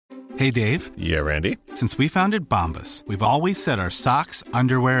Hey, Dave. Yeah, Randy. Since we founded Bombas, we've always said our socks,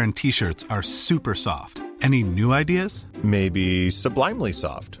 underwear, and T-shirts are super soft. Any new ideas? Maybe sublimely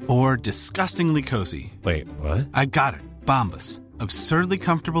soft. Or disgustingly cozy. Wait, what? I got it. Bombas. Absurdly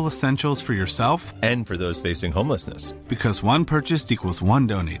comfortable essentials for yourself And for those facing homelessness. Because one purchased equals one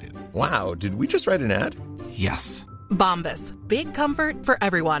donated. Wow, did we just write an ad? Yes. Bombas. Big comfort for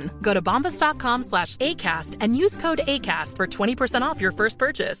everyone. Go to bombas.com/ACAST and use code ACAST for 20% off your first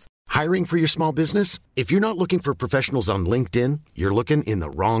purchase. Hiring for your small business? If you're not looking for professionals on LinkedIn, you're looking in the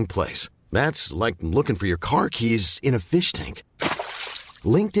wrong place. That's like looking for your car keys in a fish tank.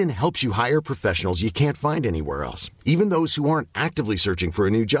 LinkedIn helps you hire professionals you can't find anywhere else, even those who aren't actively searching for a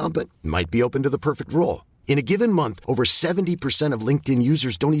new job but might be open to the perfect role. In a given month, over 70% of LinkedIn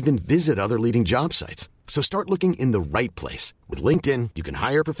users don't even visit other leading job sites. So start looking in the right place. With LinkedIn, you can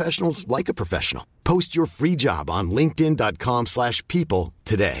hire professionals like a professional. Post your free job on linkedin.com/people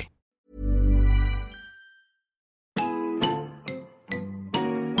today.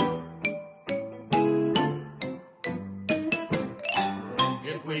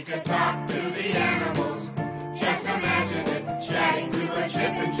 If we could talk to the animals, just imagine it, chatting to a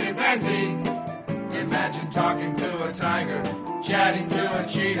chip and chimpanzee. Imagine talking to a tiger, chatting to a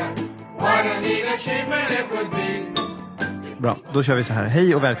cheetah. What a neat achievement it would be. Bra, då kör vi så här.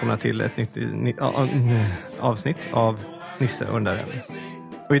 Hej och välkomna till ett nytt avsnitt av Nisse och den där räven.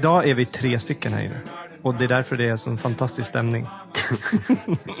 Och idag är vi 3 stycken här inne. Och det är därför det är en sån fantastisk stämning.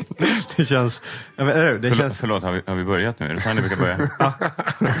 Det känns... Förlåt, har vi börjat nu? Är det så här ni brukar börja?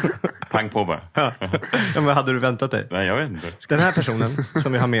 Pang på bara. Ja, men hade du väntat dig? Nej, jag vet inte. Den här personen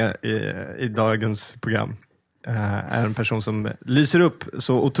som vi har med i dagens program är en person som lyser upp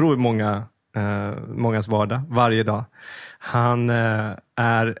så otroligt mångas vardag varje dag. Han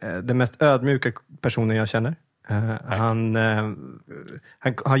är den mest ödmjuka personen jag känner. Han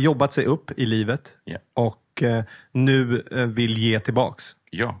har jobbat sig upp i livet och nu vill ge tillbaks.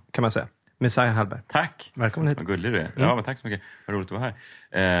 Ja. Kan man säga. Messiah Hallberg. Tack. Välkommen hit. Vad gullig du är. Ja, men tack så mycket. Vad roligt att vara här.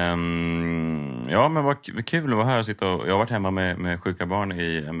 Ja, men vad kul att vara här och sitta och... Jag har varit hemma med sjuka barn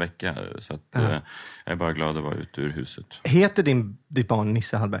i en vecka. Så att, jag är bara glad att vara ute ur huset. Heter ditt barn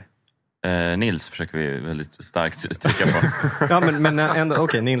Nisse Hallberg? Nils försöker vi väldigt starkt trycka på. Ja, men ändå,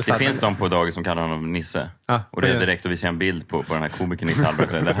 okej, Nils det Hallberg. finns de på dagis som kallar honom Nisse. Och det är direkt att vi ser en bild på den här komikern Nisse Hallberg.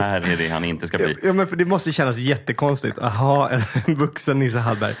 Så det här är det han inte ska bli. Ja, men för det måste kännas jättekonstigt att ha en vuxen Nisse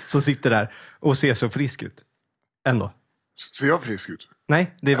Hallberg som sitter där och ser så frisk ut. Ändå. Ser jag frisk ut?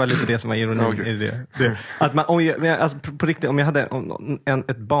 Nej, det var lite det som var ironin i det. Att man, alltså på riktigt, om jag hade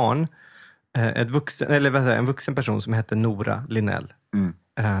ett barn, en vuxen person som hette Nora Linell.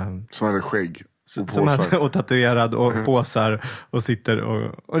 Som hade skägg och som påsar. hade, och tatuerad och påsar och sitter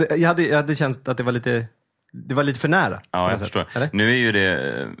och jag hade känt att det var lite för nära. Ja, jag förstår. Eller? Nu är ju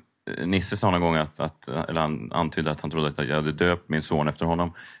det... Nisse sa någon gång eller han antydde att han trodde att jag hade döpt min son efter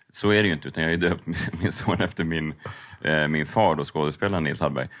honom. Så är det ju inte, utan jag har ju döpt min son efter min far då, skådespelaren Nils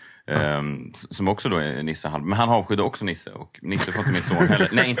Hallberg. Som också då är Nisse Hallberg. Men han avskydde också Nisse. Och Nisse får inte min son heller.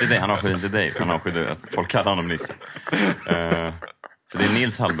 Nej, inte dig. Han avskydde inte dig. Han avskydde att folk kallar honom Nisse. Så det är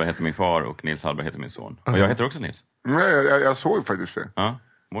Nils Hallberg heter min far och Nils Hallberg heter min son. Och jag heter också Nils. Nej, jag såg faktiskt det. Ja,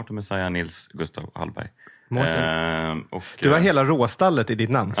 Mårten Messiah Nils Gustav Hallberg. Och, du har hela råstallet i ditt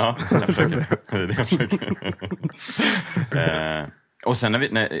namn. Ja, jag försöker. Och sen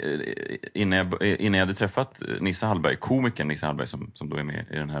innan jag hade träffat Nisse Hallberg, komikern Nisse Hallberg som då är med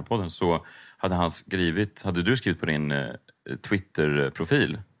i den här podden, så hade du skrivit på din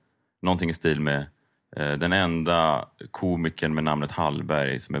Twitter-profil någonting i stil med den enda komikern med namnet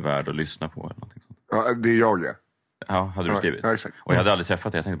Hallberg som är värd att lyssna på eller någonting sånt. Ja, det är jag. Ja, hade du skrivit? Ja, exakt. Och jag hade aldrig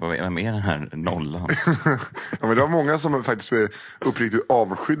träffat dig. Jag tänkte bara, vem är den här nollan? Ja, men det var många som faktiskt uppriktigt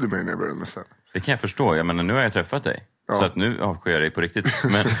avskydde mig när jag började med sen. Det kan jag förstå. Jag menar, nu har jag träffat dig. Ja. Så att nu avskyr jag dig på riktigt.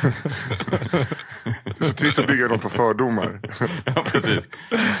 Men... Så trist att bygga något på fördomar. Ja, precis.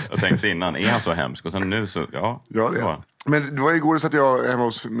 Jag tänkte innan, är han så hemsk? Och sen nu så, ja det är. Men det var igår så att jag hemma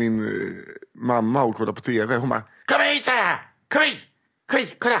hos min mamma och kollade på tv. Hon bara, kom hit så här! Kom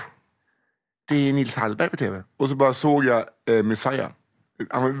hit, kolla! Det är Nils Hallberg på tv. Och så bara såg jag Messiah.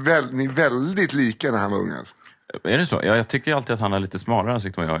 Han var ni är väldigt lika när han var ung alltså. Är det så? Jag tycker alltid att han har lite smalare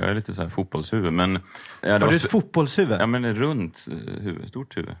ansikt än jag. Jag är lite så här fotbollshuvud. Men, har du ett fotbollshuvud? Ja, men runt huvud.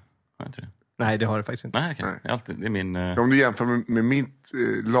 Stort huvud. Har jag inte det? Nej, det har du faktiskt inte. Nej, okay. Det är min... Om du jämför med mitt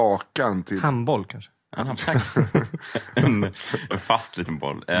lakan till... Handboll kanske? En fast liten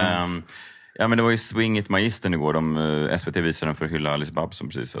boll. Ja, men det var ju Swing It Magistern igår. SVT visade den för att hylla Alice Babs som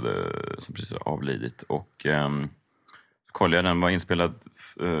precis avlidit. Och kollade jag, den var inspelad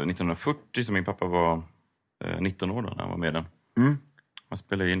 1940, så min pappa var 19 år då när han var med den. Man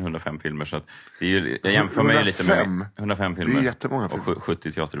spelar ju in 105 filmer. Så att det är ju, jag jämför mig lite med 105 filmer. Det är jättemånga filmer. Och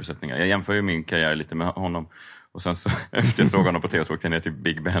 70 teateruppsättningar. Jag jämför ju min karriär lite med honom. Och sen så, efter jag såg honom på tv så åkte jag ner till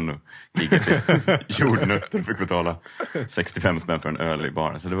Big Ben och giggade till jordnötter och fick betala 65 spänn för en öl i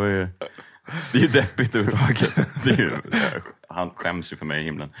baren. Så det var ju... Det är ju deppigt överhuvudtaget. Han skäms ju för mig i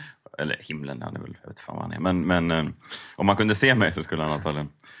himlen. Eller himlen, han är väl, jag vet fan vad han är. Men om man kunde se mig så skulle han antagligen...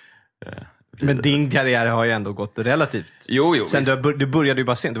 Men din karriär har ju ändå gått relativt. Jo, sen du började ju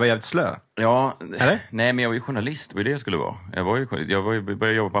bara sent, du var jävligt slö. Ja, eller? Nej, men jag var ju journalist, det var det jag skulle vara. Jag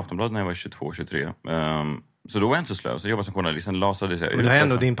började jobba på Aftonbladet när jag var 22-23. Så då var jag inte så slö, så jag jobbade som journalist. Sen lasade jag. Men då har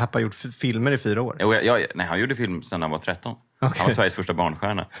ändå din pappa gjort filmer i 4 år. Nej, han gjorde film sedan han var 13. Okay. Han var Sveriges första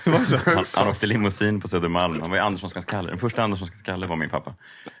barnstjärna. Han åkte limousin på Södermalm. Han var Anderssonska Skalle. Den första Anderssonska Skalle var min pappa.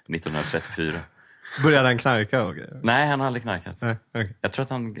 1934. Började han knarka? Okay. Nej, han har aldrig knarkat. Okay. Jag tror att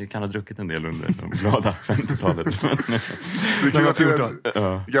han kan ha druckit en del under de glada 50-talet. Det kan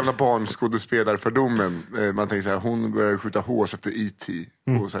vara gamla barnskådespelarfördomen. Man tänker så här, hon börjar skjuta hårs efter E.T.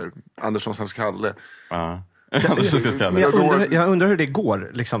 Och så här, Anderssons Skalle. Ja. Jag undrar hur det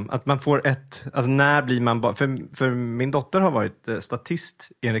går liksom, att man får alltså när blir man för min dotter har varit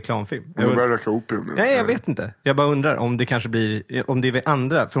statist i en reklamfilm. Hon börjar röka opium nu. Nej, jag vet inte. Jag bara undrar om det kanske blir, om det är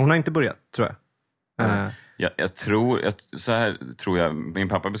andra, för hon har inte börjat, tror jag. Jag tror jag, min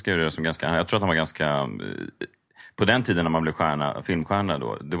pappa beskrev det som ganska, jag tror att han var ganska, på den tiden när man blev filmstjärna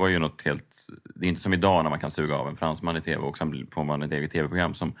då, det var ju något helt, det är inte som idag när man kan suga av en fransman i tv och sen får man ett eget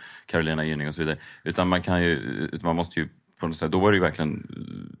tv-program som Carolina Gynning och så vidare, utan man måste ju på något sätt, då var det ju verkligen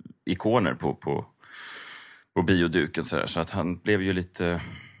ikoner på bioduken så att han blev ju lite,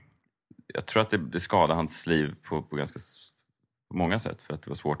 jag tror att det skadade hans liv på ganska många sätt, för att det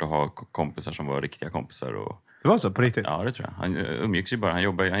var svårt att ha kompisar som var riktiga kompisar. Det var så på riktigt? Ja, det tror jag. Han umgicks ju bara.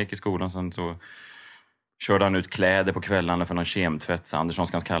 Han gick i skolan, sen så körde han ut kläder på kvällarna för någon kemtvätt. Så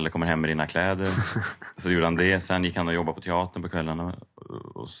Anderssons Kalle kommer hem med dina kläder. Så gjorde han det. Sen gick han och jobbade på teatern på kvällarna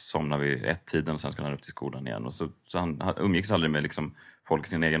och somnade vid 1-tiden och sen skulle han upp till skolan igen. Och så han umgicks aldrig med liksom folk i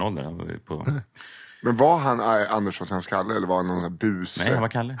sin egen ålder. Han var på... Men var han Anderssons Kalle eller var han någon bus? Nej, han var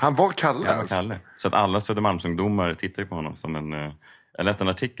Kalle. Han var Kalle? Ja, han var Kalle. Så att alla Södermalmsungdomar tittar på honom som en... Jag läste en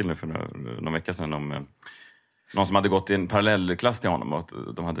artikel nu för någon vecka sedan om någon som hade gått i en parallellklass till honom. Och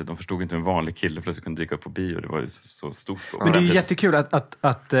att de förstod inte hur en vanlig kille plötsligt kunde dyka upp på bio. Det var ju så stort. Men det är ju jättekul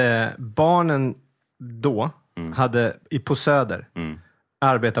att barnen då hade på Söder,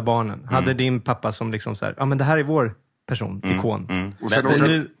 arbetarbarnen, hade din pappa som liksom så här, ja men det här är vår person, ikon.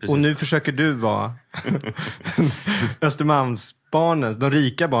 Och nu försöker du vara Östermalmsbarnens, de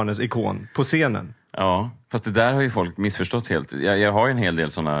rika barnens ikon på scenen. Ja, fast det där har ju folk missförstått helt. Jag har ju en hel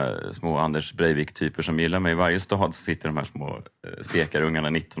del såna små Anders Breivik-typer som gillar mig. I varje stad så sitter de här små stekarungarna,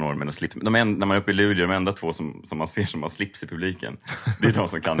 19 år med en slips. När man är uppe i Luleå, de enda 2 som man ser som har slips i publiken. Det är de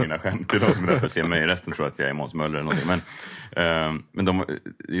som kan mina skämt. Det är de som därför ser mig. Resten tror att jag är Måns Möller eller någonting. Men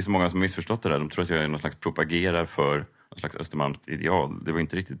det är så många som har missförstått det där. De tror att jag är någon slags propagerar för någon slags Östermalms ideal. Det var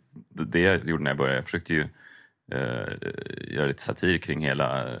inte riktigt det jag gjorde när jag började. Jag försökte ju göra lite satir kring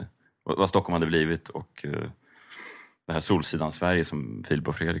hela... vad Stockholm hade blivit och det här Solsidan Sverige som Filip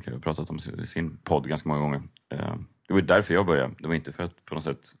och Fredrik har pratat om i sin podd ganska många gånger. Det var därför jag började. Det var inte för att på något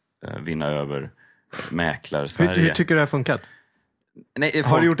sätt vinna över mäklar Sverige. Hur tycker du det har funkat? Nej,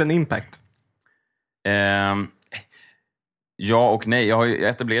 har du gjort en impact? Ja och nej. Jag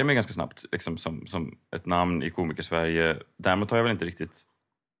etablerade mig ganska snabbt liksom, som ett namn i komiker Sverige. Däremot har jag väl inte riktigt...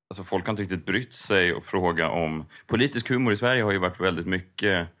 Alltså folk har inte riktigt brytt sig och fråga om... Politisk humor i Sverige har ju varit väldigt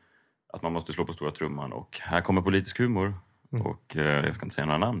mycket att man måste slå på stora trumman. Och här kommer politisk humor. Och jag ska inte säga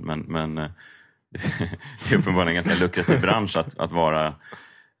några namn, men det är uppenbarligen en ganska lukrativ bransch att vara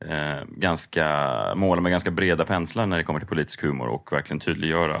måla med ganska breda penslar när det kommer till politisk humor. Och verkligen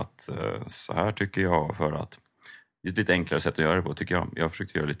tydliggöra att så här tycker jag, för att... Det är ett lite enklare sätt att göra det på, tycker jag. Jag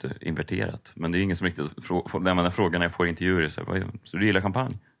försökte göra lite inverterat. Men det är ingen som riktigt... När man frågar när jag får intervjuer så du gillar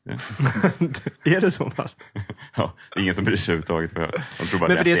champagne? Ja. Är det så pass? Ja, det är ingen som bryr sig överhuvudtaget. De tror bara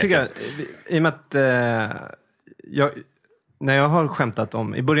men för det tycker jag, i och med att när jag har skämtat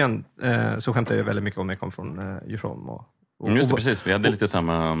om, i början så skämtade jag väldigt mycket om jag kom från Djursholm just det, precis, vi hade lite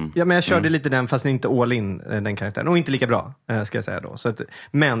samma... Ja, men jag körde lite den, fast inte all in den karaktären. Och inte lika bra, ska jag säga då. Så att,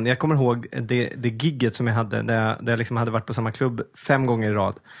 men jag kommer ihåg det gigget som jag hade, där jag liksom hade varit på samma klubb 5 gånger i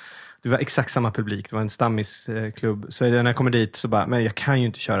rad. Det var exakt samma publik, det var en stammisklubb. Så när jag kommer dit så bara, men jag kan ju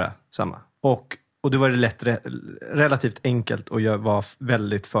inte köra samma. Och då var det relativt enkelt att vara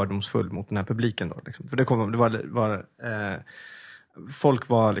väldigt fördomsfull mot den här publiken då. Liksom. För det var folk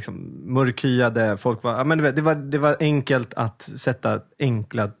var liksom mörkhyade, folk var, ja, men det var enkelt att sätta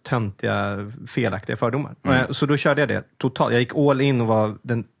enkla, töntiga, felaktiga fördomar. Så då körde jag det totalt. Jag gick all in och var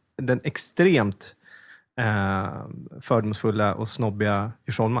den extremt fördomsfulla och snobbiga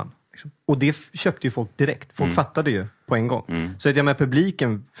Djursholman. Liksom. Och det köpte ju folk direkt. Folk fattade ju på en gång. Så att jag med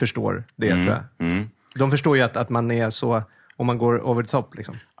publiken förstår det, tror jag. De förstår ju att man är så, om man går over the top.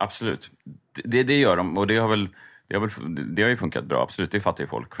 Liksom. Absolut. Det gör de, och det har ju funkat bra, absolut. Det fattar ju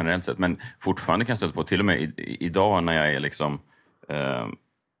folk generellt sett. Men fortfarande kan jag stöta på, till och med idag när jag är liksom...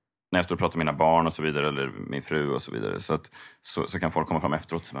 när jag står och pratar med mina barn och så vidare, eller min fru och så vidare, så kan folk komma fram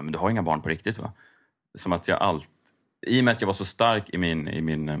efteråt och säga, men du har inga barn på riktigt, va? Som att i och med att jag var så stark i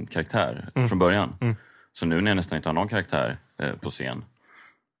min karaktär från början. Så nu när jag nästan inte har någon karaktär på scen.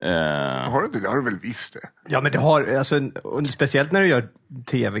 Har du inte? Det har du väl visst det? Ja, men det har, alltså, speciellt när du gör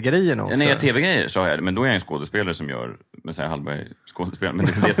tv-grejerna också. När jag gör tv-grejer så har jag det, men då är jag en skådespelare som gör Messiah Hallberg skådespelare. Men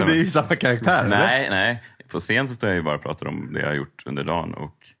det är ju samma karaktär. Nej. På scen så står jag ju bara och pratar om det jag har gjort under dagen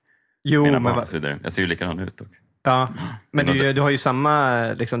och mina barn och så vidare. Jag ser ju likadan ut dock. Ja, men du har ju samma,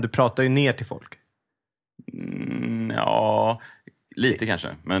 liksom, du pratar ju ner till folk. Ja, lite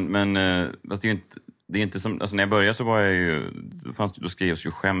kanske. Men fast det är inte som, alltså när jag började så var jag ju, då skrevs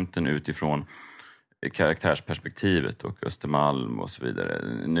ju skämten utifrån karaktärsperspektivet och Östermalm och så vidare.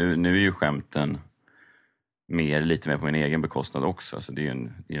 Nu är ju skämten lite mer på min egen bekostnad också. Alltså det är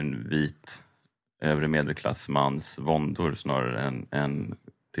ju en vit övre medelklassmans våndor snarare än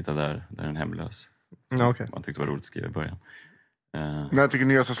titta där är en hemlös. Okay. Man tyckte det var roligt att skriva i början. När jag tycker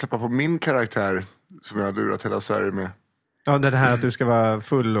ni ska släppa på min karaktär som jag har lurat hela Sverige med. Ja, det här att du ska vara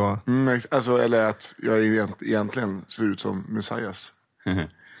full och... alltså, eller att jag egentligen ser ut som Messiahs.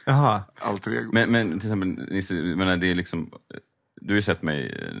 Jaha. Alter ego. Men till exempel, men det är liksom... Du har ju sett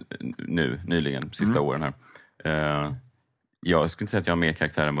mig nyligen, sista åren här. Jag skulle inte säga att jag har mer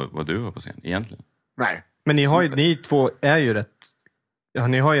karaktär än vad du har på scen, egentligen. Nej. Men ni två är ju rätt... Ja,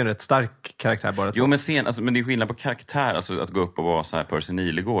 ni har ju en rätt stark karaktär bara. Jo, men det är skillnad på karaktär. Alltså att gå upp och vara så här Percy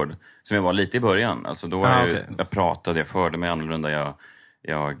Nilegård. Som jag var lite i början. Alltså då jag pratade, jag förde mig annorlunda.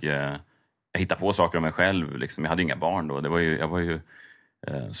 Jag hittade på saker om mig själv. Liksom. Jag hade inga barn då. Jag var ju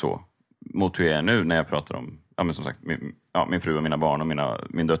så. Mot hur jag är nu när jag pratar om, ja, men som sagt, min fru och mina barn och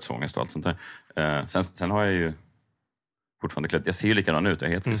min dödsångest och allt sånt där. Sen har jag ju fortfarande klätt. Jag ser ju likadan ut, jag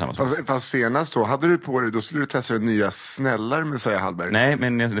heter samma sak. Fast senast då, hade du på dig, då skulle du testa den nya snällare Messiah Hallberg. Nej,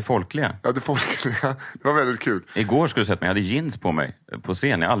 men det folkliga. Ja, det folkliga. Det var väldigt kul. Igår skulle du sett mig, jag hade jeans på mig på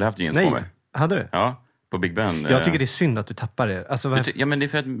scen. Jag har aldrig haft jeans på mig. Hade du? Ja, på Big Ben. Jag tycker det är synd att du tappar det. Alltså, ja, men det är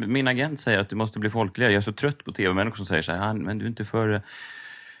för att min agent säger att du måste bli folkligare. Jag är så trött på tv-människor som säger så här, men du är inte för...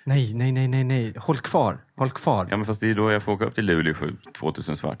 Nej. Håll kvar. Ja, men fast det är då jag får åka upp till Luleå för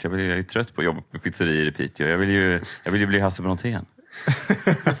 2000 svart. Jag är trött på att jobba på pizzerier i Piteå. Jag vill ju bli Hasse Brontén.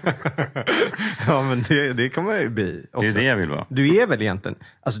 Ja, men det kan man ju bli också. Det är det jag vill vara. Du är väl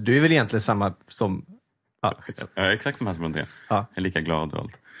egentligen samma som... Ja, exakt som Hasse Brontén. Ja. Jag är lika glad och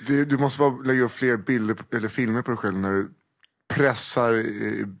allt. Du måste bara lägga upp fler bilder eller filmer på dig själv när du pressar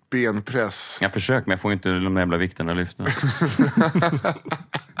benpress. Jag försöker, men jag får inte de jävla vikterna att lyfta.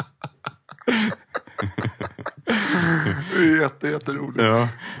 Det är jätteroligt. Ja.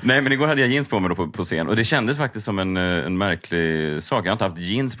 Nej, men igår hade jag jeans på mig då på scen. Och det kändes faktiskt som en märklig sak. Jag har inte haft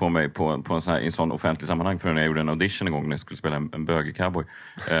jeans på mig på i en sån offentlig sammanhang förrän jag gjorde en audition en gång när jag skulle spela en bög-cowboy.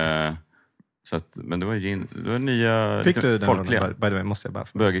 Så att, men det var jeans, det var nya... Fick du den folkliga? By the way, måste jag bara...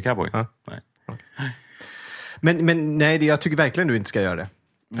 Bög-cowboy? Ja. Nej. Okay. Men nej, jag tycker verkligen du inte ska göra det.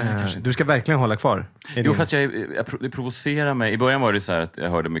 Du ska verkligen hålla kvar. Jo, fast det provocerar mig. I början var det så här att jag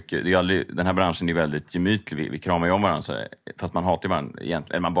hörde mycket. Det är aldrig, den här branschen är väldigt gemytlig. Vi kramar ju om varandra så här, fast man hatar varandra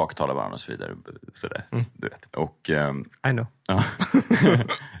egentligen. Eller man baktalar varandra och så vidare. Så där, du vet. Och, I know. Ja.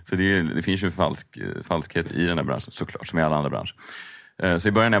 Så det finns ju falskhet i den här branschen, såklart, som i alla andra branscher. Så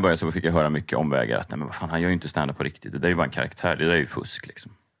i början när jag började så fick jag höra mycket omvägar att nej, men vad fan, han gör ju inte stand-up på riktigt. Det där är ju bara en karaktär. Det där är ju fusk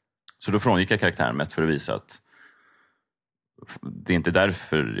liksom. Så då frångick jag karaktären mest för att visa att det är inte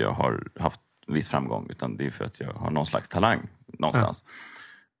därför jag har haft viss framgång, utan det är för att jag har någon slags talang någonstans. Ja.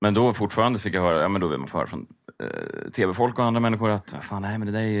 Men då fortfarande fick jag höra, då vill man få höra från tv-folk och andra människor att fan, nej, men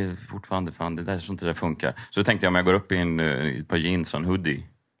det där är fortfarande, fan, det där är sånt det där funkar. Så då tänkte jag, om jag går upp i ett par jeans och en hoodie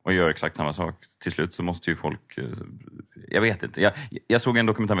och gör exakt samma sak, till slut så måste ju folk, jag vet inte. Jag såg en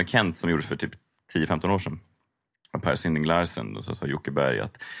dokumentär med Kent som gjordes för typ 10-15 år sedan. Och Per Sinding Larsen och så sa Jocke Berg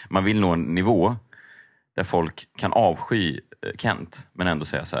att man vill nå en nivå där folk kan avsky Kent men ändå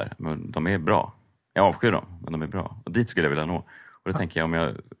säga så här, men de är bra. Jag avskyr dem, men de är bra. Och dit skulle jag vilja nå. Och då tänker jag om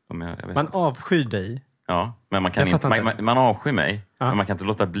jag vet man inte. avskyr dig Ja, men man kan inte, man avskyr mig, men man kan inte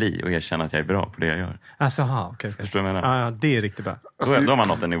låta bli och erkänna att jag är bra på det jag gör. Alltså, okej. Förstår du vad jag menar? Ja, det är riktigt bra. Då har man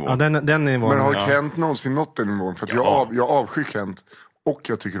nått en nivå. Ja, den nivån. Men har Kent någonsin nått den nivån? För att jag avskyr Kent och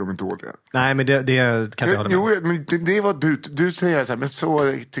jag tycker de är dåliga. Nej, men det kan jag inte hålla med. Jo, men det var du säger så här, men så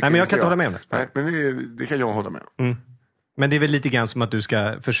tycker Nej, men jag kan inte hålla med om det. Nej, men det kan jag hålla med om. Mm. Men det är väl lite grann som att du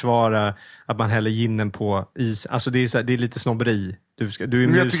ska försvara att man häller ginen på is. Alltså det är lite snobberi. Du är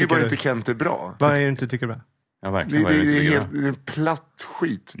men jag tycker bara inte Kent är bra. Vad är det du inte tycker är bra? Ja, verkligen. Det är en platt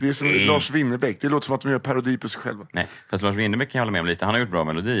skit. Det är som Lars Winnerbäck. Det låter som att de gör parodi på sig själva. Nej, fast Lars Winnerbäck kan jag hålla med om lite. Han har gjort bra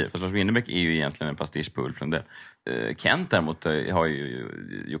melodier. Fast Lars Winnerbäck är ju egentligen en pastisch på Ulf Lundell. Kent däremot har ju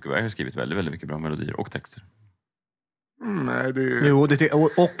Jocke Berg har skrivit väldigt, väldigt mycket bra melodier och texter. Nej, det är... Jo, och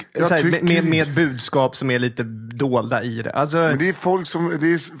så här, med budskap som är lite dolda i det. Alltså... Men det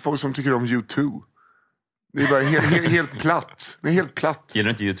är folk som tycker om U2. Det är bara helt platt. Det är helt platt.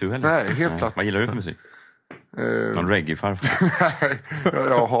 Gillar du inte U2 heller? Nej, helt platt. Vad gillar du för musik? Någon reggae-farfar?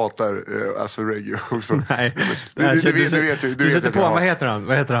 jag hatar alltså reggae också. Nej. Du vet ju. Du sätter på, vad heter han?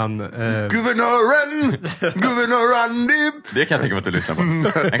 Guvernören Dip. Det kan jag tänka mig att du lyssnar på.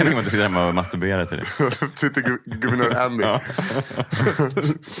 Jag kan tänka mig att du sitter hemma och masturberar till det. Sitter Guvernör Andy.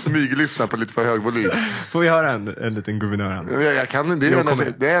 Smyglyssnar på lite för hög volym. Får vi höra en liten Guvernör Andy? Jag kan det.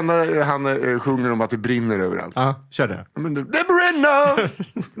 Det är enda han sjunger om att det brinner överallt. Ja, kör det. Men det brinner!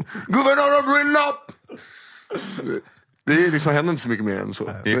 Guvernören brinner! Det är liksom, händer inte så mycket mer än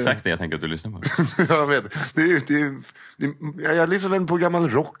så. Det är exakt det jag tänker att du lyssnar på. Jag vet. Jag lyssnar väl på gammal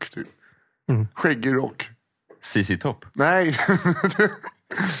rock typ. Skäggig rock. CC Top? Nej.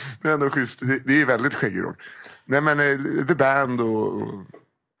 Det är ändå schysst. Det är väldigt skäggig rock. Nej men The Band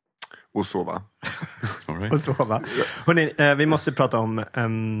och så va. Och så va. Hörrni, vi måste prata om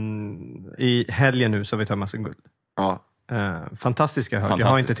i helgen nu så vi tar massa guld. Ja. Fantastiska hög. Jag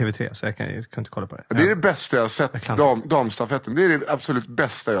har inte TV3 så jag kan inte kolla på det. Det är det bästa jag har sett. Damstafetten. Det är det absolut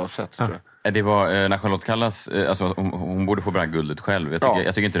bästa jag har sett tror jag. Det var när Charlotte Kallas, alltså hon borde få guldet själv. Jag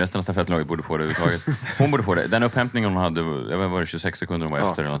tycker inte resten av stafettlaget borde få det överhuvudtaget. Hon borde få det. Den upphämtningen hon hade, jag var det 26 sekunder hon var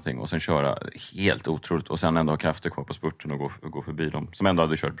efter eller någonting. Och sen köra helt otroligt. Och sen ändå ha krafter kvar på spurten och gå förbi dem. Som ändå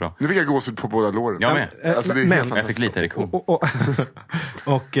hade kört bra. Nu fick jag gåshud på båda låren. Jag med. Alltså, det är helt jag fick lite erektion.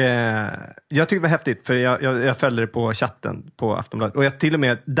 Och jag tyckte det var häftigt. För jag följde det på chatten på Aftonbladet. Och jag till och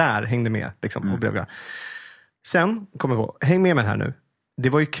med där hängde med. Liksom, och blev glad. Sen kommer jag på, häng med mig här nu. Det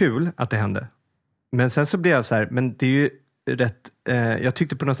var ju kul att det hände. Men sen så blev jag så här, men det är ju rätt, jag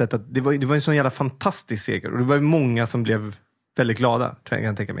tyckte på något sätt att det var en sån jävla fantastisk seger. Och det var ju många som blev väldigt glada, tror jag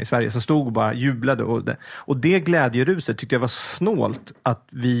kan tänka mig, i Sverige. Som stod och bara jublade. Och det glädjeruset tyckte jag var snålt att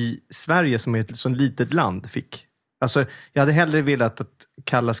vi, Sverige som är ett sån litet land, fick. Alltså, jag hade hellre velat att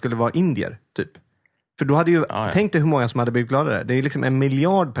Kalla skulle vara indier, typ. För då hade ju, tänk dig hur många som hade blivit glada där. Det är liksom 1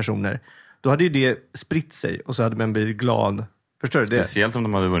 miljard personer. Då hade ju det spritt sig och så hade man blivit glad. Förstår du det? Speciellt om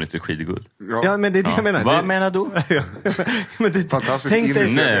de hade vunnit ett skidguld. Ja, men det är det jag menar. Vad menar du? Men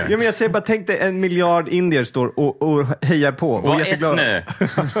fantastiskt. Jag säger bara, tänk dig 1 miljard indier står och hejar på. Vad är snö?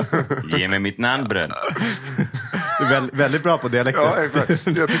 Ge mig mitt namnbröd. Du är väldigt bra på dialekter. Ja,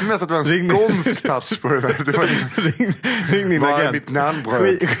 jag tyckte mest att det var en skånsk touch på det där. Det var ring min vad agent. är mitt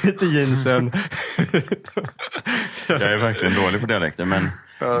namnbröd? Skit i jeansen. Jag är verkligen dålig på dialekter, men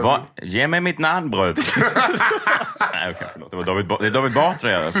ge mig mitt namnbröd. Nej, okej, förlåt. Det är David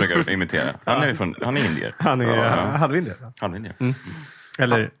Batra jag försöker imitera. Han är indier. Han är halvindier. Halvindier.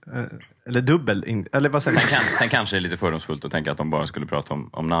 Eller dubbel. Eller vad säger sen kanske det är lite fördomsfullt att tänka att de bara skulle prata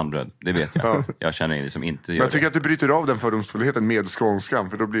om namnbröd. Det vet jag. Jag känner in det som inte gör det. Jag tycker att du bryter av den fördomsfullheten med skånskan.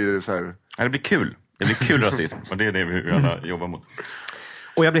 För då blir det så här... Ja, det blir kul. Det blir kul rasism. Och det är det vi gärna jobbar mot.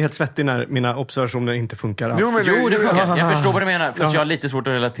 Och jag blir helt svettig när mina observationer inte funkar alls. Jo, det funkar. Jag förstår vad du menar. Fast jag har lite svårt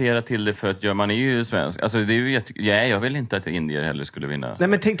att relatera till det för att man är ju svensk. Alltså, det är ju jag vill inte att indier heller skulle vinna. Nej,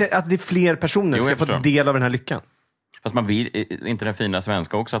 men tänk dig att det är fler personer som ska få del av den här lyckan. Fast man vill inte den fina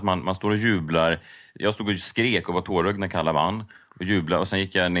svenska också, att man står och jublar. Jag stod och skrek och var tårögd när Kalla vann. Och jublade. Och sen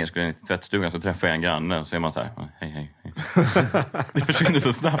gick jag ner till tvättstugan, så träffade jag en granne. Och så är man så här, hej. Det försvinner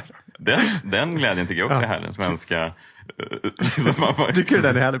så snabbt. Den glädjen tycker jag också är här, den svenska... Tycker du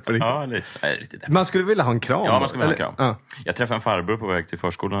den är härlig på riktigt? Ja, lite. Man skulle vilja ha en kram. Ja, man skulle vilja ha en kram. Ja. Jag träffade en farbror på väg till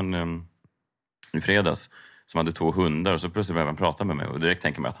förskolan i fredags som hade 2 hundar, och så plötsligt började han prata med mig och direkt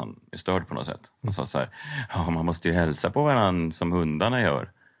tänker man att han är störd på något sätt. Han sa så här, man måste ju hälsa på varandra som hundarna gör.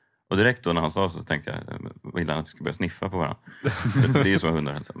 Och direkt då när han sa så tänkte jag, vill han att vi ska börja sniffa på varandra? Det är ju så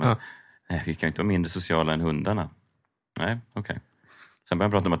hundar hälsar. Men nej, vi kan ju inte vara mindre sociala än hundarna. Nej, okej. Sen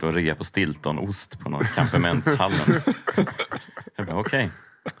började han prata om att det var rea på Stilton-ost på någon kampementshallen. Jag bara, okej.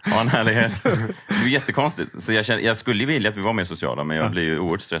 Ja, en härlig helg. Det är jättekonstigt. Så jag skulle ju vilja att vi var mer sociala, men jag blir ju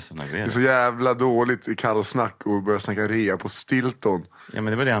oerhört stressad när vi är Det är så jävla dåligt i kallsnack och börja snacka rea på Stilton. Ja,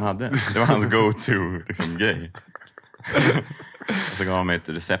 men det var det han hade. Det var hans go-to liksom, grej. Så gav han mig ett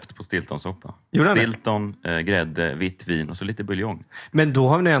recept på Stiltonsoppa. Stilton, grädde, vitt vin och så lite buljong. Men då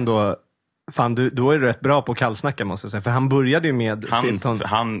har ni ändå... Fan, då är du rätt bra på kallsnacka, måste jag säga. För han började ju med Stilton.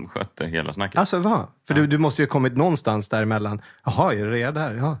 Han skötte hela snacket. Alltså, vad? För du måste ju ha kommit någonstans däremellan. Jaha, är det rea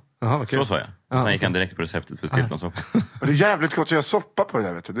där? Jaha, okay. Så sa jag. Och sen gick han direkt på receptet för Stiltonsoppa. Och det är jävligt gott att göra soppa på det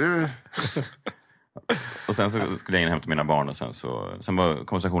där, vet du. Och sen så skulle jag in och hämta mina barn och sen var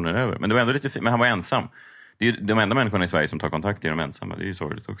konversationen över. Men det var ändå lite fint. Men han var ensam. Det är ju de enda människorna i Sverige som tar kontakt, är de ensamma. Det är ju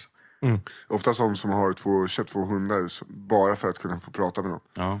sorgligt också. Ofta som har köpt 2 hundar bara för att kunna få prata med någon.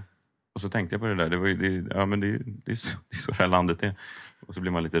 Ja. Och så tänkte jag på det där. Det är så det här landet är. Och så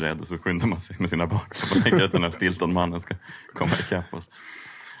blir man lite rädd och så skyndar man sig med sina barn. Så man tänker att den här Stilton-mannen ska komma ikapp oss.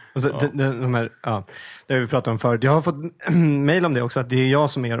 Och så, de här, det har vi pratat om förut. Jag har fått mejl om det också, att det är jag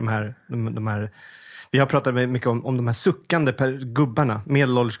som är de här vi har pratat mycket om de här suckande gubbarna,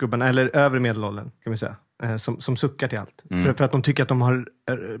 medelåldersgubbarna, eller övre medelåldern kan vi säga, som suckar till allt. För att de tycker att de har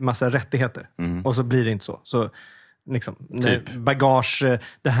massa rättigheter. Och så blir det inte så. Så liksom, bagage,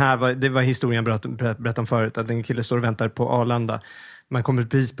 det var historien berättade om förut, att en kille står och väntar på Arlanda. Man kommer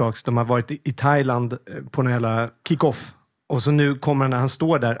precis tillbaka, de har varit i Thailand på en hela kick-off. Och så nu kommer han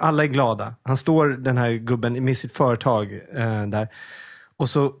står där, alla är glada. Han står, den här gubben, med sitt företag där. Och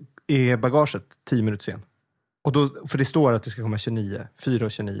så är bagaget 10 minuter sen. Och då, för det står att det ska komma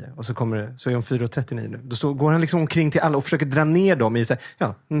 4:29. Och så är de 4:39 nu. Då går han liksom omkring till alla och försöker dra ner dem i sig.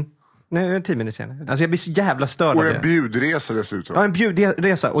 Nej, 10 minuter senare. Alltså jag blir så jävla störd av det. Och en bjudresa dessutom. Ja, en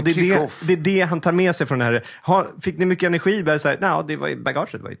bjudresa. Och det är det han tar med sig från det här. Fick ni mycket energi? Bara så här, det var ju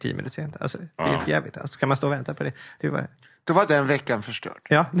bagaget var ju 10 minuter sent. Alltså, det är för jävligt. Alltså, kan man stå och vänta på det? Då var den veckan förstörd.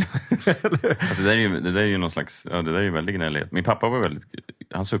 Ja. Alltså, det där är ju någon slags... Ja, det där är ju väldigt gnällighet. Min pappa var väldigt...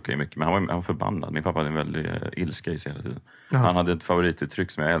 Han suckade ju mycket, men han var förbannad. Min pappa hade en väldigt ilska i sig hela tiden. Jaha. Han hade ett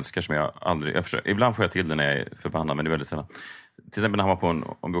favorituttryck som jag älskar, som jag aldrig... Ibland får jag till det när jag är förbannad, men det är väldigt sällan. Till exempel när han var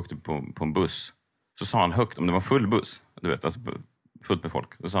om vi åkte på en buss, så sa han högt, om det var full buss, du vet, alltså fullt med folk,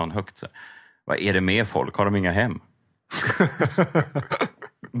 så sa han högt så här: vad är det med folk? Har de inga hem?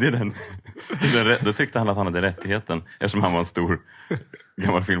 Då tyckte han att han hade rättigheten, eftersom han var en stor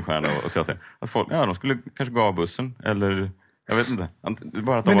gammal filmstjärna och teater, att folk, de skulle kanske gå av bussen, eller jag vet inte.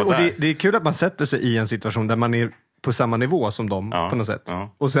 Bara att de var där. Det är kul att man sätter sig i en situation där man är på samma nivå som dem på något sätt.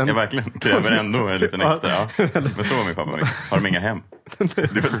 Ja. Och sen... Jag verkligen kräver ändå en liten extra. Ja. Men så var min pappa. Har de inga hem? Det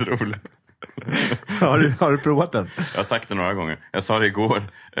är väldigt roligt. Har du provat den? Jag har sagt det några gånger. Jag sa det igår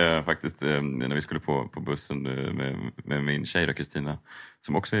faktiskt när vi skulle på bussen med min tjej och Kristina,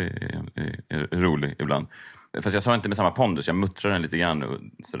 som också är rolig ibland. Fast jag sa inte med samma pondus. Jag muttrar den lite grann och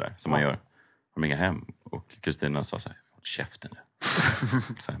sådär, som man gör. Har de inga hem? Och Kristina sa så här: håll käften nu.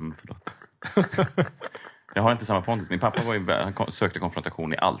 Så här, förlåt. Jag har inte samma pondus. Min pappa han sökte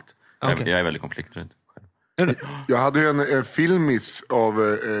konfrontation i allt. Okay. Jag är väldigt konflikträdd. Jag hade ju en filmis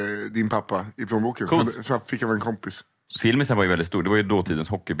av din pappa i plånboken. Som jag fick av en kompis. Filmisen var ju väldigt stor. Det var ju dåtidens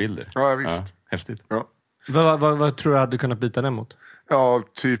hockeybilder. Ja, visst. Ja, häftigt. Ja. Vad tror du hade kunnat byta den mot? Ja,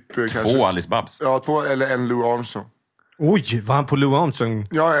 typ... 2 kanske. Alice Babs. Ja, 2 eller en Lou Armstrong. Oj, var han på Lou Armstrong?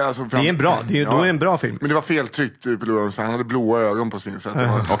 Ja, alltså... Det är en bra, då är en bra film. Men det var feltryckt på Lou Armstrong. Han hade blåa ögon på sin sätt.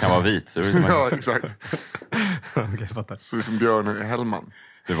 Och han var vit. Så det var ja, exakt. Okej, fattar. Så som Björn Hellman.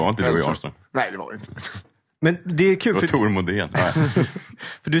 Det var inte Louis Armstrong. Nej, det var inte. Men det är kul för Tor Modén.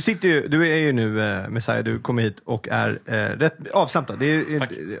 För du är ju nu Messiah, du kommer hit och är rätt avslappnad. Det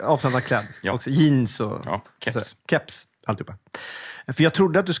är avslappnad klädd. Ja. Också jeans och keps, alltihopa. För jag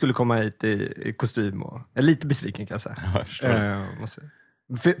trodde att du skulle komma hit i kostym och är lite besviken, kan jag säga. Ja, jag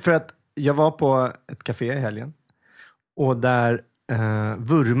förstår. För att jag var på ett café i helgen och där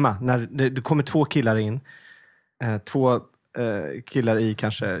vurma, när det kommer 2 killar in, 2 killar i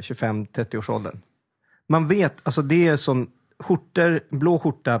kanske 25-30 års åldern. Man vet, alltså det är som blå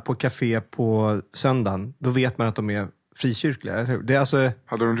skjorta på café på söndagen, då vet man att de är frikyrkliga. Det är alltså...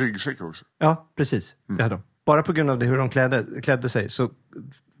 Hade de ryggsäck också? Ja, precis. Det hade de. Bara på grund av det, hur de klädde sig, så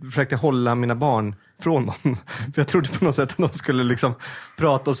försökte jag hålla mina barn från dem. För jag trodde på något sätt att de skulle liksom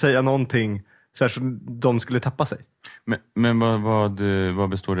prata och säga någonting så här, så de skulle tappa sig. Men vad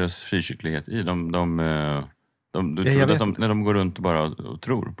består deras frikyrklighet i? Du trodde att när de går runt och bara och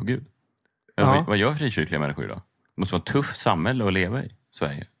tror på Gud? Ja. Vad gör frikyrkliga människor idag? Det måste vara ett tufft samhälle att leva i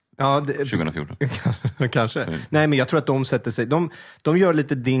Sverige. Ja, 2014. Kanske. Nej, men jag tror att de sätter sig... De gör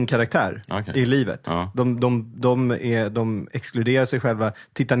lite din karaktär i livet. Ja. De exkluderar sig själva,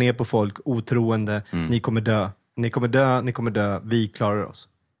 tittar ner på folk, otroende, ni kommer dö. ni kommer dö, vi klarar oss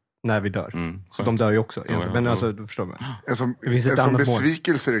när vi dör. Så de dör ju också. Men alltså, du förstår mig. En som annat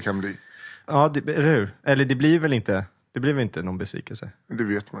besvikelse det kan bli. Ja, eller hur? Eller det blir väl inte någon besvikelse. Det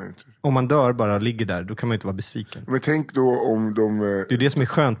vet man ju inte. Om man dör bara ligger där, då kan man inte vara besviken. Men tänk då om de... Det är det som är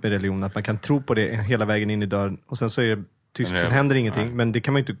skönt med religion, att man kan tro på det hela vägen in i dörren. Och sen så är det tyst, så händer ingenting. Nej. Men det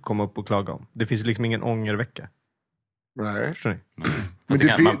kan man inte komma upp och klaga om. Det finns liksom ingen ångervecka. Nej. Förstår ni? Men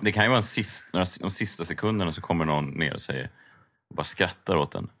det kan ju vara de sista sekunderna så kommer någon ner och säger, och bara skrattar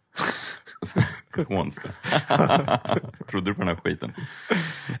åt den. Hånska. Trodde du på den här skiten?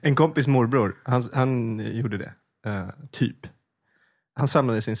 En kompis morbror, han gjorde det. Typ. Han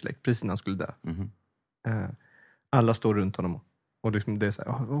samlade sin släkt precis när han skulle dö. Alla står runt honom. Och liksom det är så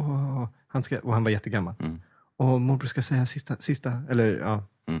här, och han var jättegammal. Och morbror ska säga sista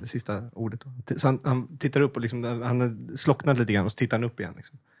ordet. Så han tittar upp och liksom, han slocknade lite grann och så tittar han upp igen.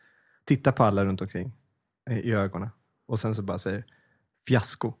 Liksom. Tittar på alla runt omkring i ögonen. Och sen så bara säger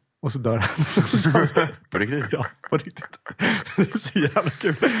fiasko. Och så dör han. På riktigt? Ja, på riktigt. Det är så jävla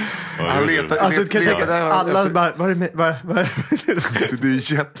kul. Han letar alla bara, vad är det? Det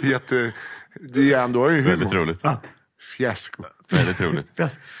är jätte... Det är ändå ju väldigt roligt. Fiasko. Väldigt roligt.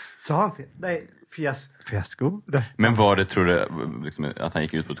 Sa han fel? Nej, fiasko. Men var det, tror du, liksom, att han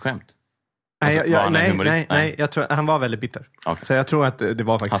gick ut på ett skämt? Nej, jag tror han var väldigt bitter. Okay. Så jag tror att det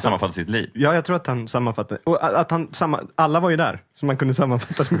var faktiskt... Han sammanfattade sitt liv? Ja, jag tror att han sammanfattade. Och att alla var ju där, så man kunde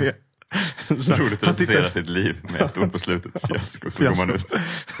sammanfatta det med. Så roligt att recensera sitt liv med ett ord på slutet. Fiasko. Så går man ut.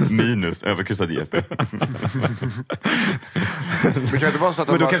 Minus, överkryssad diete.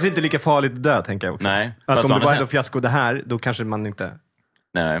 Men då kanske inte lika farligt att dö, tänker jag också. Nej. Att om det var ändå fiasko det här, då kanske man inte...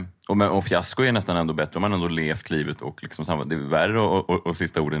 Nej, och fiasko är nästan ändå bättre om man ändå levt livet och liksom samma. Det är värre och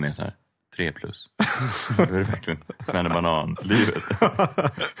sista orden är så här 3+. Det är verkligen svennebanan-livet.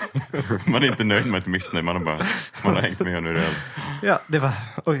 Man är inte nöjd, man är inte missnöjd, man har hängt med och nu är det Ja, det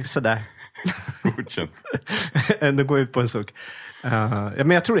var sådär. Godkänt. Ändå går ut på en suck. Ja,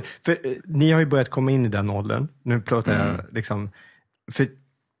 men jag tror det, för ni har ju börjat komma in i den åldern. Nu pratar jag liksom, för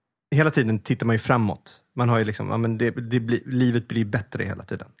hela tiden tittar man ju framåt. Man har ju liksom, ja, men livet blir bättre hela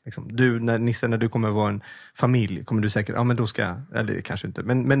tiden. Liksom. Nisse, när du kommer att vara en familj, kommer du säkert, ja men då ska, eller kanske inte,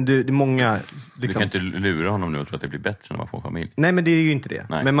 men det är många... Liksom, du kan inte lura honom nu och tro att det blir bättre när man får familj. Nej, men det är ju inte det.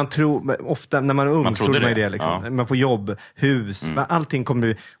 Nej. Men man tror, ofta när man är ung, tror man det liksom. Ja. Man får jobb, hus, allting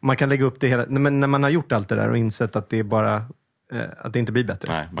kommer, man kan lägga upp det hela, men när man har gjort allt det där och insett att det är bara... att det inte blir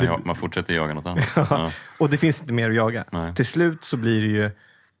bättre. Nej, man fortsätter jaga något annat. Ja. Och det finns inte mer att jaga. Nej. Till slut så blir det ju...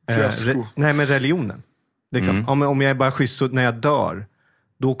 men religionen. Liksom. Om jag är bara schysst, så när jag dör,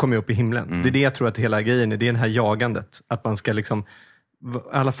 då kommer jag upp i himlen. Det är det jag tror att hela grejen är. Det är det här jagandet. Att man ska liksom... I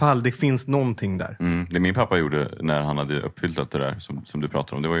alla fall, det finns någonting där. Det min pappa gjorde när han hade uppfyllt allt det där som du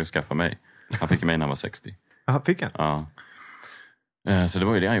pratar om, det var ju att skaffa mig. Han fick mig när han var 60. Jaha, fick han? Ja. Så det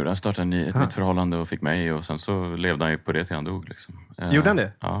var ju det han gjorde. Han startade ett nytt förhållande och fick mig. Och sen så levde han ju på det till han dog. Liksom. Gjorde han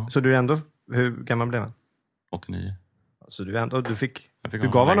det? Ja. Så du ändå... Hur gammal blev han? 89. Så du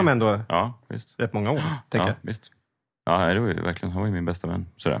gav honom ändå visst. Rätt många år, tänker jag. Visst. Ja, det var ju verkligen, han var ju min bästa vän.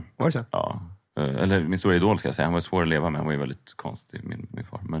 Sådär. Var det så? Ja. Eller min stora idol ska jag säga. Han var svår att leva med. Han var ju väldigt konstig, min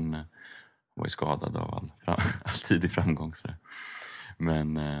far. Men han var ju skadad av all tidig framgång. Sådär.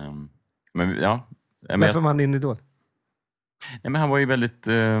 Men ja. Varför var han din idol? Nej, men han var ju väldigt...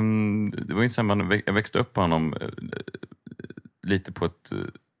 det var ju inte så att jag växte upp på honom lite på ett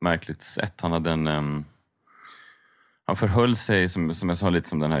märkligt sätt. Han hade han förhöll sig, som jag sa, lite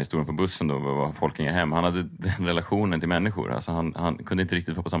som den här historien på bussen då, var Folkingehem. Han hade den relationen till människor. Alltså han kunde inte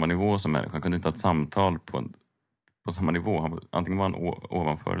riktigt vara på samma nivå som människor. Han kunde inte ha ett samtal på samma nivå. Antingen var han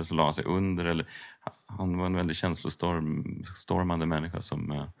ovanför eller så la han sig under. Eller, han var en väldigt känslostormande människa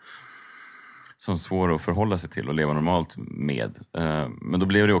som svår att förhålla sig till och leva normalt med. Men då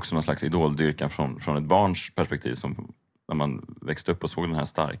blev det också någon slags idoldyrkan från ett barns perspektiv, som när man växte upp och såg den här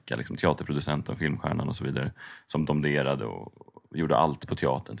starka liksom, teaterproducenten, filmstjärnan och så vidare, som domderade och gjorde allt på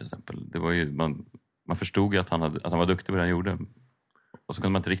teatern till exempel. Det var ju, man förstod ju att han var duktig på det han gjorde. Och så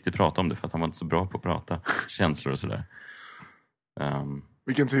kunde man inte riktigt prata om det för att han var inte så bra på att prata känslor och sådär.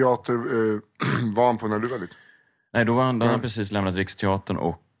 Vilken teater var han på när du var lite? Nej, då hade han precis lämnat Riksteatern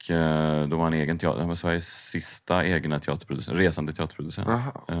och då var han egen teater. Han var Sveriges sista egna teaterproducent, resande teaterproducent.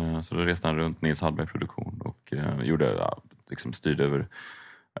 Så då reste han runt Nils Hallberg produktion och styrde över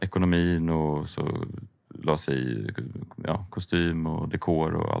ekonomin och så la sig i kostym och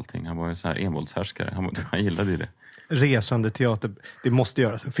dekor och allting. Han var en sån här envåldshärskare. Han gillade ju det. Resande teater, det måste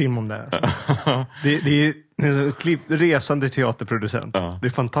göras en film om det här. Alltså. det är ett klipp, resande teaterproducent. Ja. Det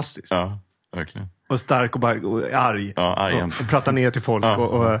är fantastiskt. Ja, verkligen. Och stark och arg. Ja, arg. Och pratar ner till folk.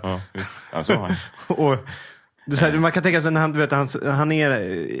 Ja, visst. Ja, så var han. och Man kan tänka sig när han är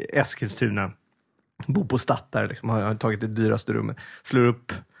i Eskilstuna, bor på Statt liksom, har tagit det dyraste rummet, slår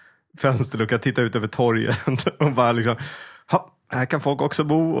upp fönster och kan titta ut över torget och bara liksom, här kan folk också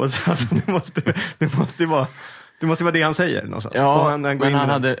bo, och så, alltså, det måste vara det han säger någonstans. Ja, men han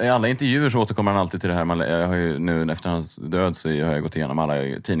hade, i alla intervjuer så återkommer han alltid till det här. Jag har ju nu efter hans död så har jag gått igenom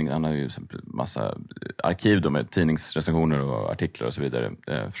alla tidningar. Han har ju massa arkiv då med tidningsrecensioner och artiklar och så vidare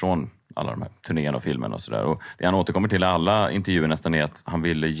från alla de här turnéerna och filmerna och sådär. Och det han återkommer till i alla intervjuer nästan är att han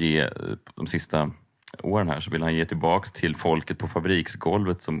ville ge, de sista åren här, så ville han ge tillbaks till folket på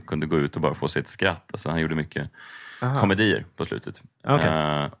fabriksgolvet som kunde gå ut och bara få sig ett skratt. Alltså han gjorde mycket komedier på slutet.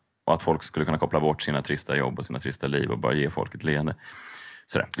 Okay. Och att folk skulle kunna koppla bort sina trista jobb och sina trista liv och bara ge folk ett leende.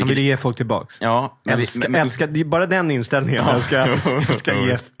 Sådär. Han vill ge folk tillbaks. Ja. Älska, det är bara den inställningen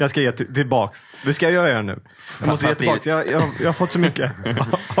jag ska ge tillbaks. Det ska jag göra nu. Jag måste ge tillbaks. Jag har fått så mycket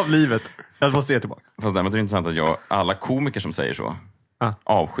av livet. Jag måste ge tillbaks. Fast däremot är det intressant att alla komiker som säger så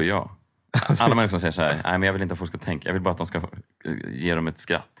avskyr jag. Alla människor som säger så här, nej men jag vill inte att folk ska tänka. Jag vill bara att de ska ge dem ett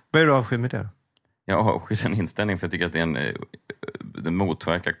skratt. Vad är det du avskyr med det? Jag avskyr en inställning för jag tycker att det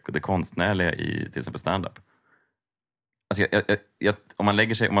motverkar det konstnärliga i till exempel stand-up. Alltså om man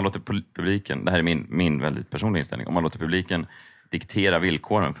låter publiken, det här är min väldigt personliga inställning, om man låter publiken diktera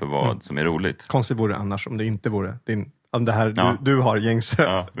villkoren för vad som är roligt. Konstigt vore det annars om det inte vore om det här du har gängs.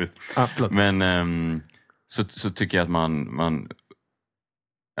 Ja, visst. Men så tycker jag att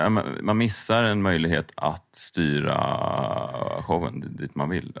man missar en möjlighet att styra showen dit man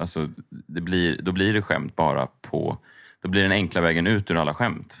vill. Alltså, då blir det skämt bara på... Då blir den enkla vägen ut ur alla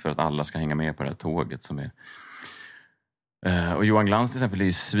skämt för att alla ska hänga med på det här tåget som är... Och Johan Glans till exempel är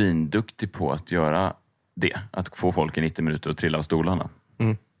ju svinduktig på att göra det. Att få folk i 90 minuter att trilla av stolarna.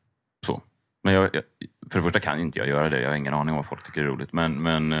 Mm. Så. Men jag, för det första kan inte jag göra det. Jag har ingen aning om vad folk tycker är roligt. Men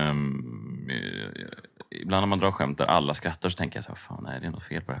ibland när man drar skämt där alla skrattar så tänker jag så här, fan nej, det är något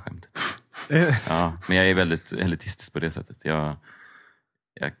fel på det här skämtet. Ja, men jag är väldigt elitistisk på det sättet.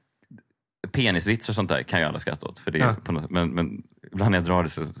 Penisvitsar och sånt där kan ju alla skratta åt. För det på något, men ibland när jag drar det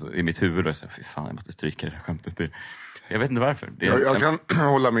så i mitt huvud då är så här, fy fan jag måste stryka det här skämtet. Jag vet inte varför. Jag kan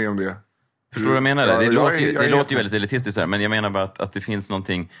hålla med om det. Förstår du vad jag menar? Det låter ju väldigt elitistiskt här, men jag menar bara att det finns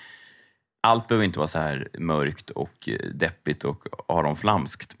någonting. Allt behöver inte vara så här mörkt och deppigt och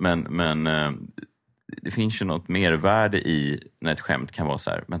aronflamskt, men det finns ju något mervärde i när ett skämt kan vara så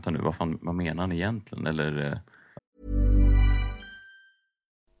här, vänta nu, vad menar han egentligen? Eller...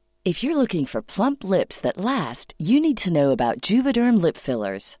 If you're looking for plump lips that last, you need to know about Juvederm lip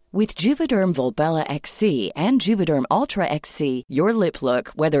fillers. With Juvederm Volbella XC and Juvederm Ultra XC, your lip look,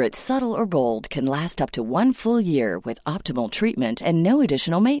 whether it's subtle or bold, can last up to 1 full year with optimal treatment and no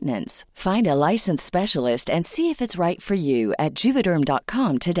additional maintenance. Find a licensed specialist and see if it's right for you at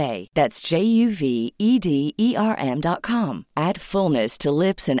Juvederm.com today. That's JUVEDERM.com. Add fullness to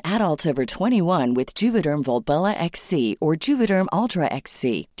lips in adults over 21 with Juvederm Volbella XC or Juvederm Ultra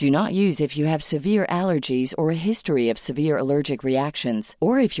XC. Do not use if you have severe allergies or a history of severe allergic reactions,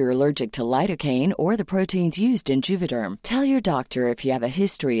 or if you're allergic to lidocaine or the proteins used in Juvederm. Tell your doctor if you have a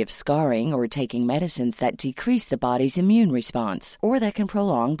history of scarring or taking medicines that decrease the body's immune response or that can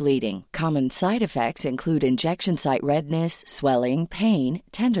prolong bleeding. Common side effects include injection site redness, swelling, pain,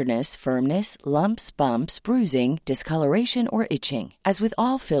 tenderness, firmness, lumps, bumps, bruising, discoloration, or itching. As with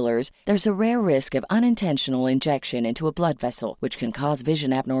all fillers, there's a rare risk of unintentional injection into a blood vessel, which can cause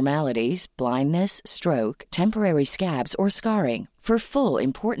vision abnormalities, blindness, stroke, temporary scabs, or scarring. For full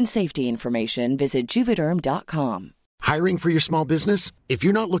important safety information, visit Juvederm.com. Hiring for your small business? If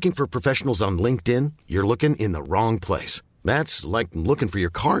you're not looking for professionals on LinkedIn, you're looking in the wrong place. That's like looking for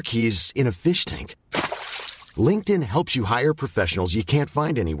your car keys in a fish tank. LinkedIn helps you hire professionals you can't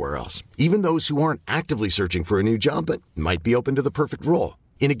find anywhere else, even those who aren't actively searching for a new job but might be open to the perfect role.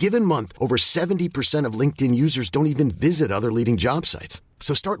 In a given month, over 70% of LinkedIn users don't even visit other leading job sites.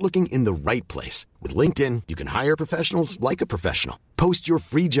 So start looking in the right place. With LinkedIn, you can hire professionals like a professional. Post your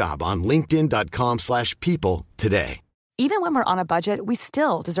free job on linkedin.com/people today. Even when we're on a budget, we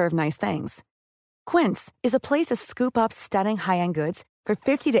still deserve nice things. Quince is a place to scoop up stunning high-end goods for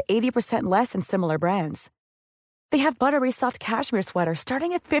 50 to 80% less than similar brands. They have buttery soft cashmere sweaters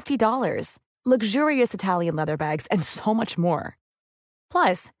starting at $50, luxurious Italian leather bags, and so much more.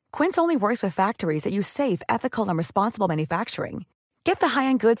 Plus, Quince only works with factories that use safe, ethical, and responsible manufacturing. Get the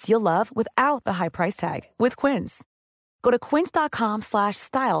high-end goods you'll love without the high price tag with Quince. Go to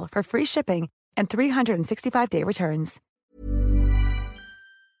quince.com/style for free shipping and 365-day returns.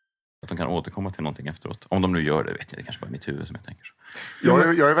 Att de kan återkomma till någonting efteråt. Om de nu gör det, vet jag. Det kanske bara är mitt huvud som jag tänker så.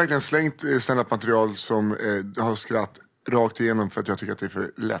 Jag har verkligen slängt stand-up material som har skratt rakt igenom för att jag tycker att det är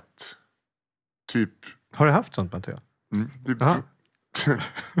för lätt. Typ Har du haft sånt material?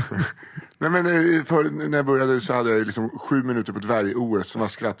 Nej, men när jag började så hade jag liksom 7 minuter på dvärg-OS som var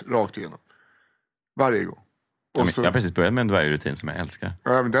skratt rakt igenom. Varje gång. Jag har precis börjat med en dvärgrutin som jag älskar.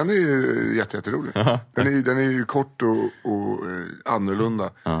 Ja, men den är ju jätterolig. Den är ju kort och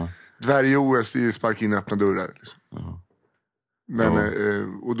annorlunda. Dvärg-OS är ju sparka in öppna dörrar. Liksom. Men,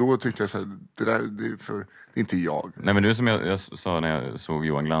 och då tyckte jag så här, det är inte jag. Nej, men det är som jag sa när jag såg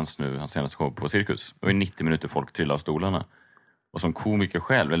Johan Glans nu, hans senaste show på Cirkus. Det var 90 minuter folk trillade av stolarna. Och som komiker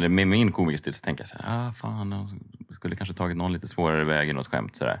själv, eller med min komikerstil, så tänker jag så här, fan, jag skulle kanske tagit någon lite svårare väg i något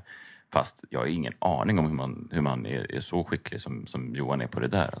skämt sådär. Fast jag har ingen aning om hur man är så skicklig som Johan är på det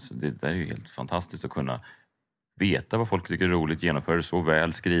där. Alltså, det där är ju helt fantastiskt att kunna veta vad folk tycker är roligt, genomföra det så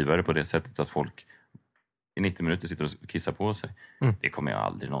väl, skriva det på det sättet att folk i 90 minuter sitter och kissar på sig. Det kommer jag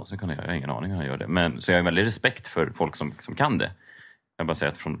aldrig någonsin kunna göra. Jag har ingen aning hur jag gör det. Men, så jag har en väldigt respekt för folk som kan det. Jag bara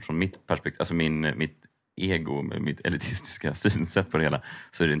säger att från mitt perspektiv, alltså mitt ego, med mitt elitistiska synsätt på det hela,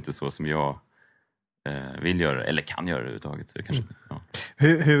 så är det inte så som jag vill göra, eller kan göra det överhuvudtaget. Så det kanske,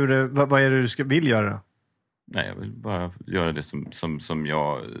 Vad är det du vill göra då? Nej, jag vill bara göra det som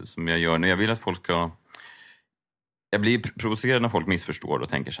jag gör nu. Jag vill att folk ska... Jag blir provocerad när folk missförstår och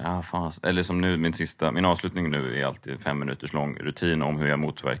tänker så här, fan. Eller som nu, min avslutning nu är alltid 5 minuters lång rutin om hur jag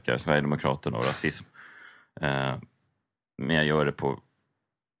motverkar Sverigedemokraterna och rasism. Men jag gör det på...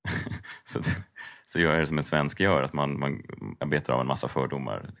 så gör jag det som en svensk gör, att man betar av en massa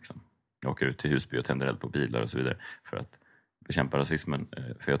fördomar. Liksom. Jag åker ut till Husby och tänder eld på bilar och så vidare för att bekämpa rasismen.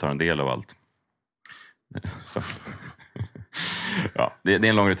 För jag tar en del av allt. Så. Ja, det är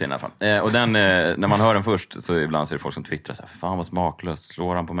en lång rutin i alla fall. Och den, när man hör den först så ibland ser det folk som twittrar så här, fan vad smaklöst,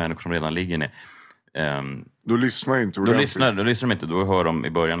 slår han på människor som redan ligger ner. Då lyssnar jag inte. Då lyssnar de inte. Då hör de i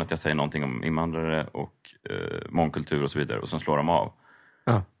början att jag säger någonting om invandrare och mångkultur och så vidare. Och sen slår de av.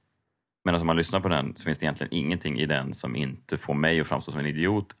 Ja. Men alltså, om man lyssnar på den så finns det egentligen ingenting i den som inte får mig att framstå som en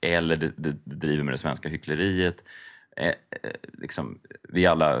idiot. Eller det driver med det svenska hyckleriet. Liksom,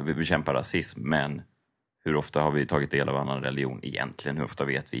 vi bekämpar rasism, men hur ofta har vi tagit del av annan religion egentligen? Hur ofta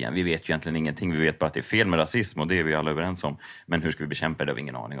vet vi? Vi vet ju egentligen ingenting. Vi vet bara att det är fel med rasism, och det är vi alla överens om. Men hur ska vi bekämpa det? Det har vi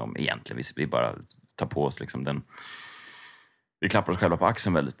ingen aning om egentligen. Vi bara tar på oss liksom den... Vi klappar oss själva på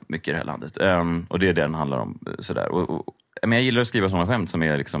axeln väldigt mycket i det här landet. Och det är det den handlar om. Sådär. Men jag gillar att skriva sådana skämt som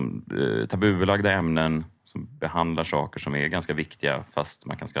är liksom, tabubelagda ämnen, som behandlar saker som är ganska viktiga, fast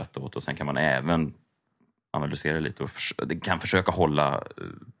man kan skratta åt. Och sen kan man även analysera lite och det kan försöka hålla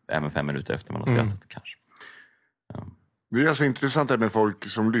även 5 minuter efter man har skrattat kanske. Ja. Det är alltså intressant här med folk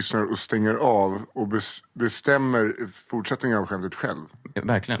som lyssnar och stänger av och bestämmer fortsättningen av skämtet själv. Ja,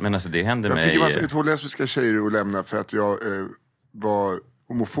 verkligen, men alltså det händer mig... Jag fick 2 lesbiska tjejer att lämna för att jag var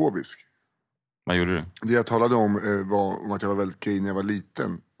homofobisk. Vad gjorde du? Det jag talade om var om att jag var väldigt gay när jag var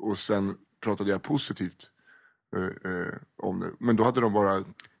liten. Och sen pratade jag positivt om det. Men då hade de bara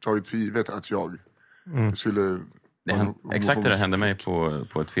tagit för givet att jag skulle... Exakt det hände mig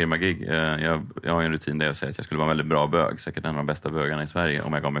på ett firmagig. Jag har en rutin där jag säger att jag skulle vara en väldigt bra bög. Säkert en av de bästa bögarna i Sverige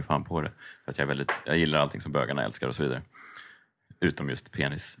om jag gav mig fan på det. För att jag gillar allting som bögarna älskar och så vidare. Utom just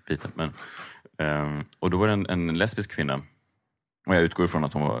penisbiten. Men, och då var det en lesbisk kvinna. Och jag utgår från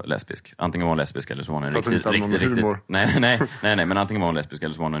att hon var lesbisk. Antingen var hon lesbisk eller så var hon en riktigt... Nej, men antingen var hon lesbisk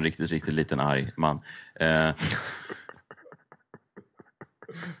eller så var hon en riktigt liten arg man.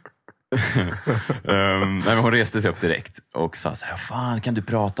 Men hon reste sig upp direkt och sa så här: fan, kan du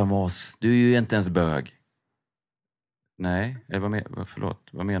prata med oss? Du är ju inte ens bög. Nej,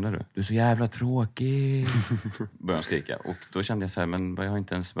 vad menar du? Du är så jävla tråkig. Började skrika. Och då kände jag så här, men jag har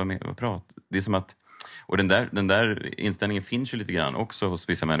inte ens vad prat. Det är som att, och den där inställningen finns ju lite grann också hos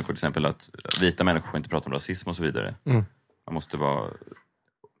vissa människor, till exempel att vita människor får inte prata om rasism och så vidare. Man måste vara...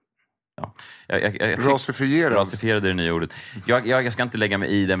 Ja. Rasifierad är det nya ordet. Jag ska inte lägga mig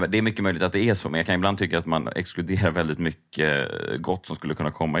i den. Det är mycket möjligt att det är så, men jag kan ibland tycka att man exkluderar väldigt mycket gott som skulle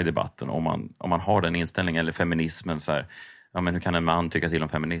kunna komma i debatten om man har den inställningen. Eller feminismen så här, ja, men hur kan en man tycka till om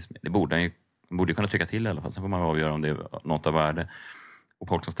feminism? Det borde ju kunna tycka till i alla fall. Sen får man avgöra om det är något av värde. Och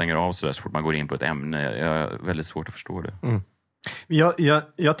folk som stänger av så fort man går in på ett ämne, jag är väldigt svårt att förstå det.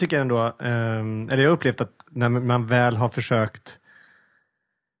 Jag tycker ändå, eller jag har upplevt att när man väl har försökt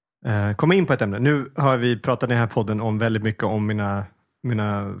komma in på ett ämne. Nu har vi pratat i den här podden om väldigt mycket om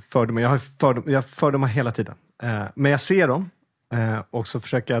mina fördomar. Jag har fördomar hela tiden. Men jag ser dem och så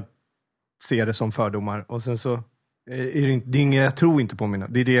försöker jag se det som fördomar. Och sen så är det inget, jag tror inte på mina.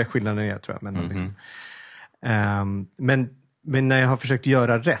 Det är det skillnaden är, tror jag. Men när jag har försökt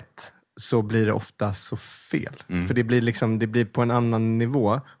göra rätt så blir det ofta så fel. För det blir på en annan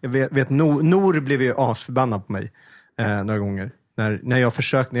nivå. Jag vet Nor blev ju asförbannad på mig några gånger. När jag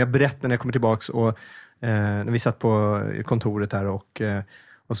berättar, när jag kommer tillbaks och När vi satt på kontoret här och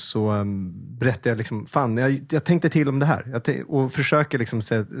så berättade jag liksom, fan, jag tänkte till om det här. Och försöker liksom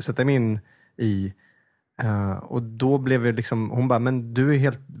sätta mig in i... och då blev det liksom, hon bara, men du är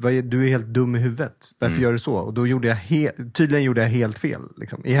helt dum i huvudet. Varför gör du så? Och då gjorde jag tydligen gjorde jag helt fel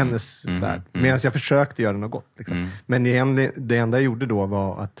liksom, i hennes värld. Medan jag försökte göra något gott. Liksom. Men det enda jag gjorde då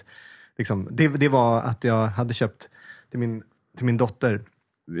var att liksom, det var att jag hade köpt till min dotter,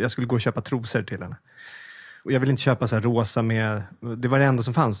 jag skulle gå och köpa trosor till henne. Och jag ville inte köpa så här rosa med, det var det enda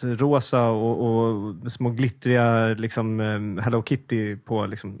som fanns, rosa och små glittriga liksom, Hello Kitty på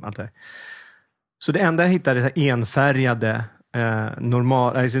liksom, allt det här. Så det enda jag hittade så här enfärgade,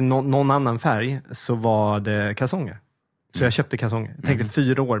 någon annan färg, så var det kalsonger. Så jag köpte kalsonger. Jag tänkte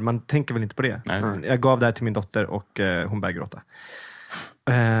 4 år, man tänker väl inte på det. Jag gav det här till min dotter och hon började gråta.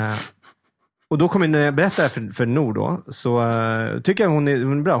 Och då när jag berättade för Nor då, så tycker jag hon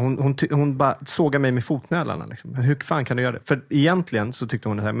är bra. Hon bara sågar mig med fotnölarna. Liksom. Hur fan kan du göra det? För egentligen så tyckte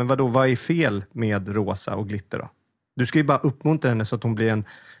hon det här, men vad är fel med rosa och glitter då? Du ska ju bara uppmuntra henne så att hon blir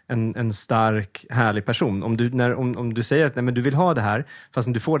en stark, härlig person. Om du säger att nej, men du vill ha det här,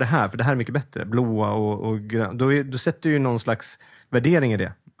 fast du får det här, för det här är mycket bättre, blåa och grön, då sätter du ju någon slags värdering i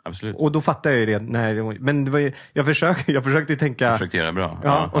det. Absolut. Och då fattar jag ju det. Men det var ju, jag försökte tänka... Jag försökte göra bra.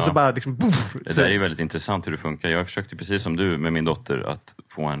 Ja, och så bara liksom... Boff, det där är ju väldigt intressant hur det funkar. Jag försökte precis som du med min dotter att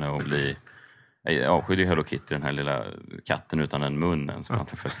få henne att bli... Jag avskydde ju Hello Kitty, den här lilla katten utan en mun, som man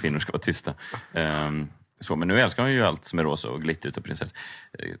för att kvinnor ska vara tysta. Men nu älskar hon ju allt som är rosa och glittrigt och prinsess.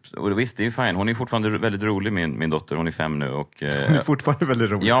 Och visst, det är ju fine. Hon är fortfarande väldigt rolig, min dotter. Hon är 5 nu. Och, hon är fortfarande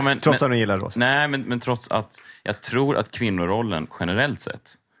väldigt rolig, ja, trots att hon gillar rosa. Nej, men trots att jag tror att kvinnorollen generellt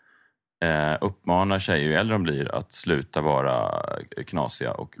sett uppmanar tjejer ju äldre de blir att sluta vara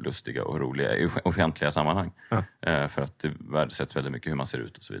knasiga och lustiga och roliga i offentliga sammanhang. För att det värdesätts väldigt mycket hur man ser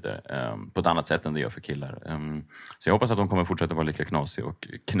ut och så vidare. På ett annat sätt än det gör för killar. Så jag hoppas att de kommer fortsätta vara lika knasig och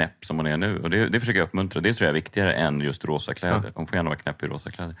knäpp som hon är nu. Och det försöker jag uppmuntra. Det tror jag är viktigare än just rosa kläder. De får gärna vara knäpp i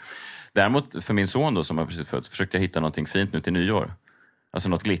rosa kläder. Däremot för min son då, som har precis fötts, försökte jag hitta någonting fint nu till nyår. Alltså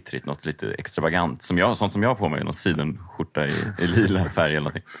något glittrigt, något lite extravagant. Sånt som jag har på mig, någon sidenskjorta i lila färg eller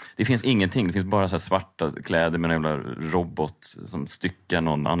någonting. Det finns ingenting, det finns bara så här svarta kläder med en jävla robot som styckar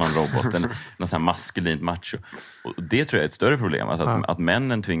någon annan robot. Någon sån här maskulint macho. Och det tror jag är ett större problem. Alltså att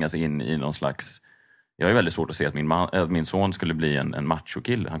männen tvingas in i någon slags... Jag är väldigt svårt att se att min son skulle bli en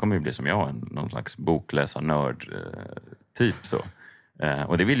macho-kille. Han kommer ju bli som jag, någon slags bokläsar-nörd-typ så.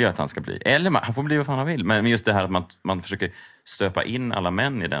 Och det vill jag att han ska bli. Eller han får bli vad fan han vill. Men just det här att man försöker stöpa in alla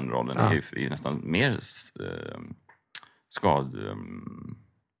män i den rollen är ju nästan mer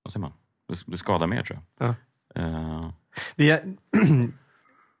vad säger man? Det skadar mer, tror jag.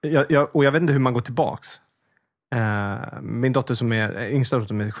 Och jag vet inte hur man går tillbaks. Min dotter yngsta dotter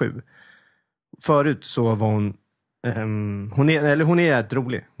som är 7. Förut så var hon är rätt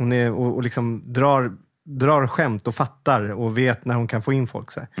rolig. Hon är och liksom drar skämt och fattar och vet när hon kan få in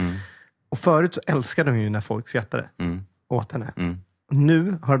folk. Så och förut så älskade hon ju när folk skrattade åt henne.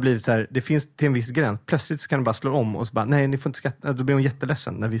 Nu har det blivit så här, det finns till en viss gräns. Plötsligt så kan de bara slå om och så bara, nej, ni får inte skratta. Då blir hon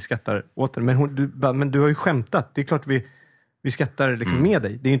jätteledsen när vi skrattar åt henne. Men du har ju skämtat. Det är klart vi skrattar liksom med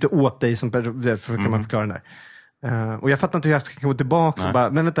dig. Det är ju inte åt dig som kan man förklara den där. Och jag fattar inte hur jag ska gå tillbaka och bara,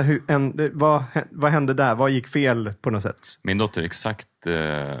 men vänta, vad hände där? Vad gick fel på något sätt? Min dotter är exakt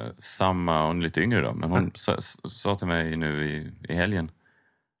samma, hon är lite yngre då, men hon sa till mig nu i helgen,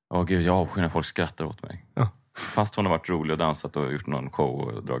 gud, jag avskyr när folk skrattar åt mig. Fast hon har varit rolig och dansat och gjort någon show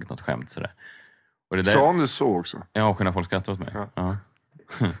och dragit något skämt sådär. Sa hon det så också? Jag avskyr när folk skrattar åt mig. Ja.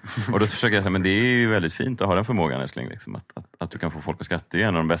 Och då försöker jag säga, men det är ju väldigt fint att ha den förmågan, älskling, liksom, att du kan få folk att skratta. Det är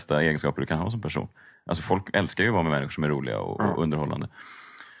en av de bästa egenskaper du kan ha som person. Alltså folk älskar ju att vara med människor som är roliga och underhållande.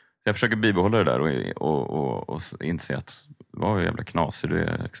 Jag försöker bibehålla det där och inse att vad jävla knasig du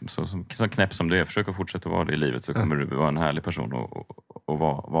är. Liksom, så knäpp som du är, försök att fortsätta vara det i livet, så kommer du vara en härlig person och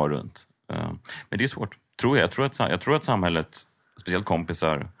vara runt. Men det är svårt, tror jag. Jag tror att samhället, speciellt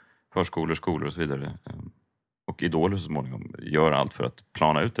kompisar, förskolor, skolor och så vidare, och idoler så småningom, gör allt för att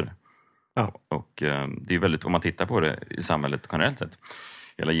plana ut det. Och det är väldigt, om man tittar på det i samhället generellt sett,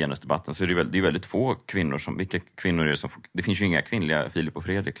 hela genusdebatten, så är det är väldigt få kvinnor vilka kvinnor är det som det finns ju inga kvinnliga Filip och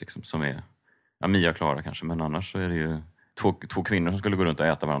Fredrik liksom, som är, Mia och Klara kanske, men annars så är det ju två kvinnor som skulle gå runt och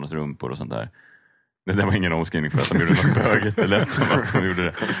äta varandras rumpor och sånt där. Det där var ingen omskrivning för att de gjorde något böget, det lät som att de gjorde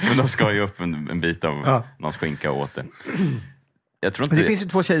det. Men de ska ju upp en bit av någons skinka åt det. Jag tror inte... Det finns ju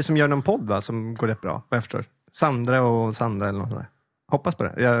 2 tjejer som gör någon podd, va, som går rätt bra, vad jag förstår. Sandra eller något sånt där. Hoppas på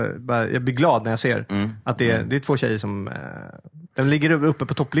det. Jag blir glad när jag ser att det är 2 tjejer som de ligger uppe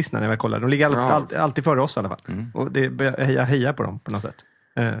på topplistan när jag kollar. De ligger alltid före oss i alla fall. Och jag hejar på dem på något sätt.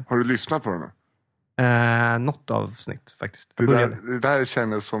 Har du lyssnat på dem? Något avsnitt faktiskt. Det där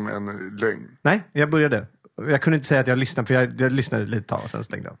kändes som en lögn. Nej, jag började. Jag kunde inte säga att jag lyssnade, för jag lyssnade lite tag och sen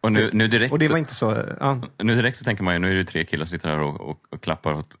stängde jag. Och nu direkt och det var inte så... Ja. Nu direkt så tänker man ju, nu är det 3 killar som sitter här och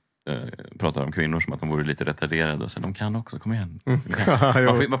klappar och pratar om kvinnor som att de vore lite retarderade. Och så de kan också, kom igen.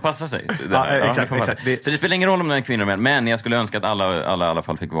 Man passar sig. Exakt. Så det spelar ingen roll om den är kvinnor med, men jag skulle önska att alla i alla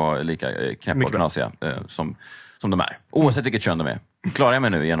fall fick vara lika knäppa och knasiga som de är. Oavsett vilket kön de är. Klarar jag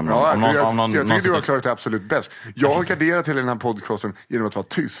mig nu genom jag tycker du har klarat det absolut bäst. Jag har garderat till den här podcasten genom att vara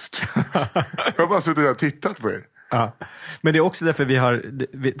tyst. Jag har bara suttit och tittat på er. Ja. Men det är också därför vi har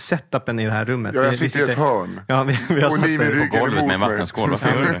setupen i det här rummet. Ja, jag sitter i ett hörn. Ja, vi har och ni med ryggen på golvet med en vattenskål. Varför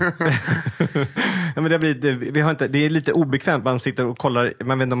gör du det? Ja, men det är lite obekvämt. Man sitter och kollar,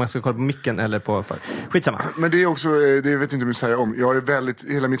 man vet inte om man ska kolla på micken eller på... Skitsamma. Men det är också, det vet inte om jag säger om. Jag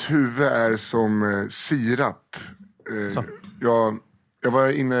är hela mitt huvud är som sirap. Jag var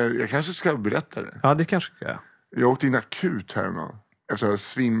inne, jag kanske ska berätta det. Ja, det kanske ska jag. Jag åkte in akut här nu. Efter att ha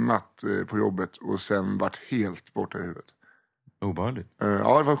svimmat på jobbet och sen varit helt borta i huvudet. Obehagligt.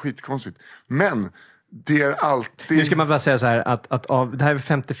 Ja, det var skitkonstigt. Men det är alltid... Nu ska man bara säga så här att det här är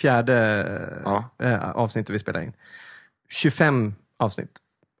 54 avsnittet vi spelar in. 25 avsnitt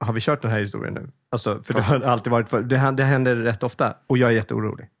har vi kört den här historien nu. Alltså, för det har alltid varit... Det händer rätt ofta och jag är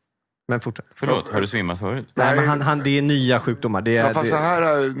jätteorolig. Men fortsätt. Förlåt, har du svimmat förut? Nej, men det är nya sjukdomar. Fast så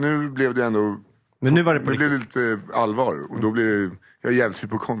här, nu blev det ändå... Men nu var det på blev lite allvar och då blir det... Jag är jävligt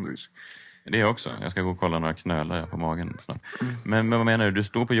hypokondrisk. Det är jag också. Jag ska gå och kolla några knölar på magen snart. Men vad menar du? Du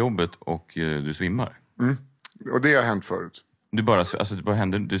står på jobbet och du svimmar? Och det har hänt förut. Vad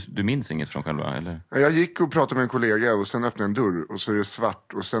hände? Du minns inget från själva, eller? Jag gick och pratade med en kollega och sen öppnade en dörr och så är det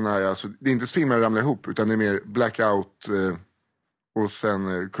svart och sen är jag... Alltså, det är inte svimmar och ramlar ihop utan det är mer blackout och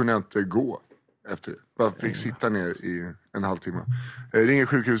sen kunde jag inte gå efter det. Jag fick sitta ner i en halvtimme. Ringer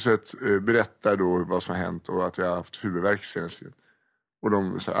sjukhuset, berättar då vad som har hänt och att jag har haft huvudvärk senast tiden. Och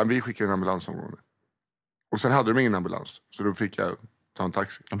de sa, vi skickar en ambulansområde. Och sen hade de ingen ambulans. Så då fick jag ta en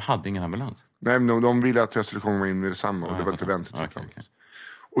taxi. De hade ingen ambulans? Nej, men de ville att jag skulle komma in med detsamma. Och det var lite väntetid. Okay.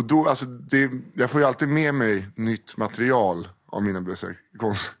 Och då, alltså, jag får ju alltid med mig nytt material av mina besök.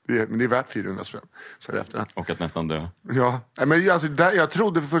 Men det är värt 400 spänn. Så efterhand. Och att nästan dö. Ja, men alltså, jag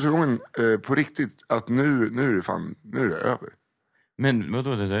trodde för första gången på riktigt att nu är det över. Men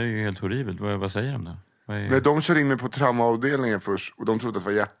vadå, det där är ju helt horribelt. Vad säger de då? Men de körde in mig på traumaavdelningen först och de trodde att det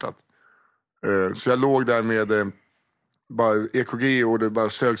var hjärtat. Så jag låg där med bara EKG och det bara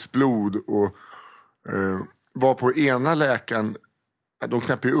sögs blod och var på ena läkaren, de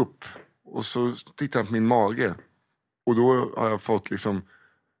knäppte upp och så tittade han på min mage. Och då har jag fått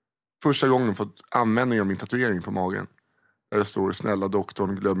första gången fått användning av min tatuering på magen. Där det står, snälla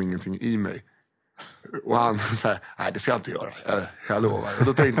doktorn, glöm ingenting i mig. Och han säger, nej det ska jag inte göra, jag lovar. Och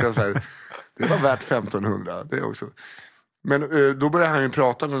då tänkte jag så här, det var värt 1500 det också. Men då började han ju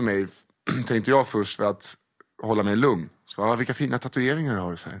prata med mig, tänkte jag först, för att hålla mig lugn. Så vilka fina tatueringar jag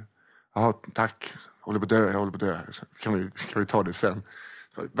har. Så här. Ja, tack, jag håller på att dö. Så, kan vi ta det sen?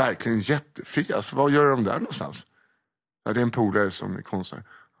 Så, verkligen jättefint. Alltså, vad gör de där någonstans? Ja, det är en polare som är konstnär.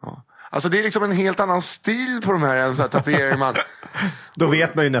 Ja. Alltså det är liksom en helt annan stil på de här tatueringarna. Då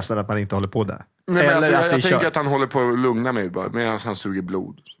vet man ju nästan att man inte håller på där. Nej, men jag tänker att han håller på att lugna mig bara, medan han suger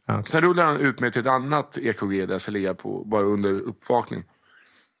blod. Okay. Sen rullar han ut mig till ett annat EKG där jag ska ligga på, bara under uppvakning.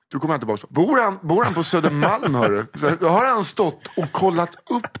 Då kommer han tillbaka. Bor han på Södermalm, hörru? Då har han stått och kollat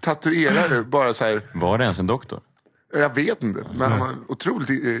upp tatuerare bara så här. Var det ens en doktor? Jag vet inte, men han var otroligt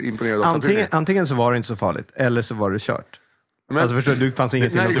imponerad av tatueringar. Antingen så var det inte så farligt, eller så var det kört. Men, alltså förstår du, fanns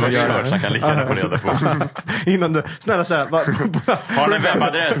ingenting att göra. Så kan lika på reda på. Innan du, snälla säga, har ni en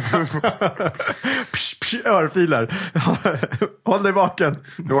webbadress? Örfilar. Håll dig vaken.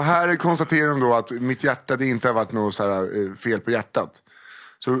 Och här konstaterar de då att mitt hjärta, det inte har varit något så här fel på hjärtat.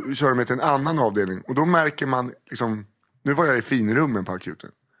 Så kör de mig till en annan avdelning. Och då märker man, nu var jag i finrummen på akuten.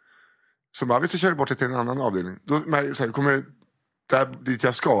 Så bara, vi ska köra bort till en annan avdelning. Då så här, kommer där dit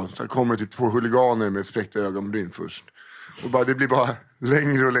jag ska, så här, kommer typ 2 huliganer med spräckta ögonbryn först. Och det blir bara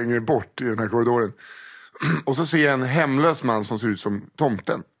längre och längre bort i den här korridoren. Och så ser jag en hemlös man som ser ut som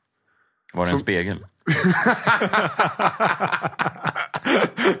tomten. Var det en spegel?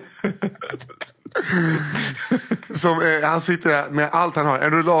 Han sitter där med allt han har.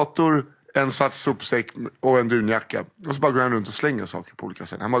 En rullator, en svart sopsäck och en dunjacka. Och så bara går han runt och slänger saker på olika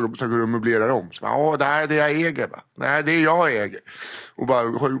sätt. Han bara går och möblerar om. Så det här är det jag äger. Det här är det jag äger. Och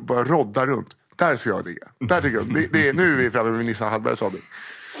bara roddar runt. Där ska jag ligga. Där tycker jag. Nu är vi framme med Nissa Hallbergs avdelning.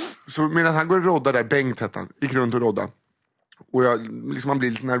 Så medan han går och roddar där, Bengt hette han, gick runt och rodda. Och man blir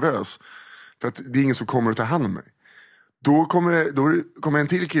lite nervös. För att det är ingen som kommer att ta hand om mig. Då kommer en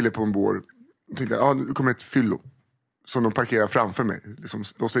till kille på en bår. Jag tänkte, nu kommer ett fyllo. Som de parkerar framför mig. Liksom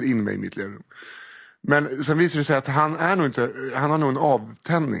låser in mig i mitt rum. Men sen visar det sig att han har nog en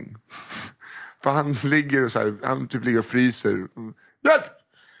avtändning. För han ligger och så här, han typ ligger och fryser. Hjälp!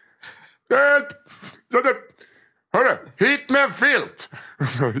 Hörru, hit med en filt!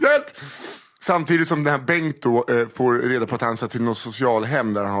 Hjälp! Samtidigt som den här Bengt då får reda på att han ska till något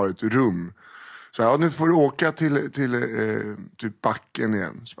socialhem där han har ett rum. Så nu får du åka till backen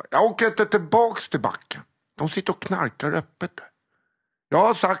igen. Så jag åker inte tillbaks till backen. De sitter och knarkar öppet där. Jag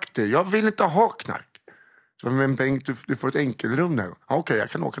har sagt det, jag vill inte ha knark. Så, men Bengt, du får ett enkelrum där. Okej, jag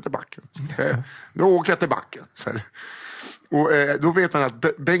kan åka till backen. Då åker jag till backen. Så här. Och då vet man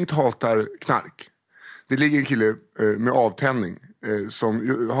att Bengt hatar knark. Det ligger en kille med avtändning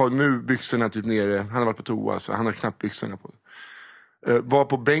som har nu byxorna typ nere. Han har varit på toa så han har knappt byxorna på. Var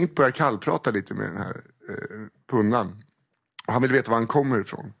på Bengt börjar kallprata lite med den här pundan. Och han vill veta var han kommer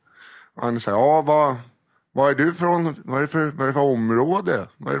ifrån. Och han säger, vad är du från? Vad är det för område?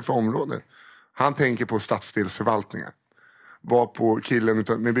 Vad är det för område? Han tänker på stadsdelsförvaltningen. Var på killen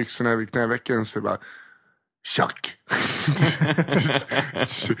med byxorna vid knävecken så bara Chuck.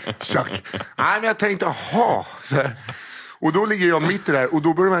 Chuck. Nej, men jag tänkte, så här. Och då ligger jag mitt i det här. Och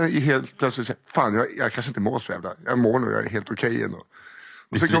då börjar man helt plötsligt säga, fan, jag kanske inte mår så jävla. Jag mår nog, jag är helt okej ändå.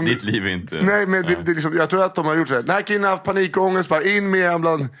 Ditt liv är inte... Nej, men det liksom, jag tror att de har gjort så här. När killen har haft panikångest, bara in med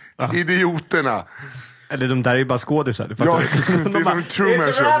bland idioterna. Eller de där är ju bara skådisar. Ja, det är som en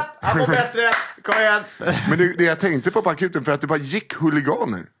Truman Show. Jag mår bättre, kom igen. Men det jag tänkte på akuten, för att det bara gick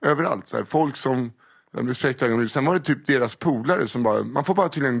huliganer överallt. Så här, folk som... Sen var det typ deras polare som bara... Man får bara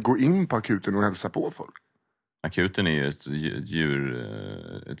tydligen gå in på akuten och hälsa på folk. Akuten är ju ett djur,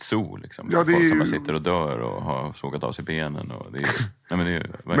 ett zoo liksom. Ja, folk som bara sitter och dör och har sågat av sig benen. Och det är, nej, men det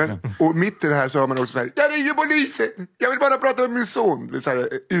är verkligen... Och mitt i det här så har man också så här, jag ringer polisen! Jag vill bara prata med min son! Det är så här,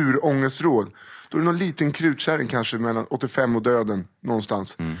 urångestråd. Då är det någon liten krutkärring kanske mellan 85 och döden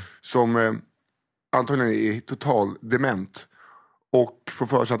någonstans. Som antagligen är total dement. Och får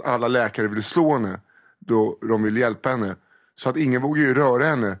för sig att alla läkare vill slå henne då de vill hjälpa henne. Så att ingen vågar ju röra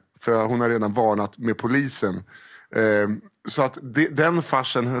henne. För hon har redan varnat med polisen. Så att den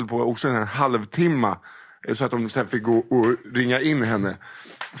farsen höll på också en halvtimme. Så att de sen fick gå och ringa in henne.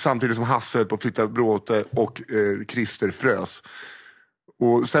 Samtidigt som Hasse höll på att flytta bråte och Christer frös.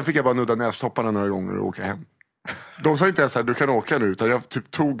 Och sen fick jag bara nudda nästopparna några gånger och åka hem. De sa inte ens att du kan åka nu. Utan jag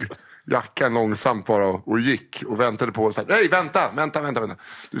typ tog jackan långsamt bara och gick. Och väntade på och sa, nej vänta.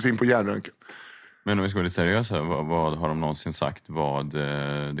 Du ser in på järnröntgen. Men om vi ska vara lite seriösa, vad har de någonsin sagt vad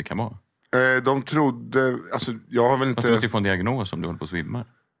det kan vara? De trodde, alltså jag har väl inte... Du måste ju få en diagnos om du håller på att svimma.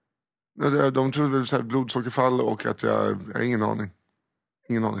 De trodde väl så här blodsockerfall och att jag har ingen aning.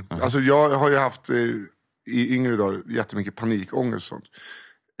 Alltså jag har ju haft i yngre dagar jättemycket panikångest och sånt.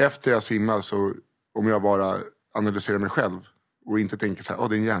 Efter jag simmar så, om jag bara analyserar mig själv och inte tänker så här,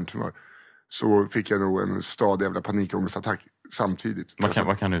 det är en hjärntumör, så fick jag nog en stadig jävla panikångestattack samtidigt.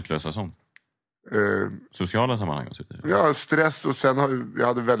 Vad kan utlösa sånt? Sociala sammanhang? Ja, stress och sen jag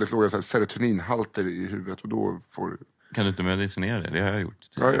hade väldigt låga så här, serotoninhalter i huvudet och då får... Kan du inte medicinera det? Det har jag gjort.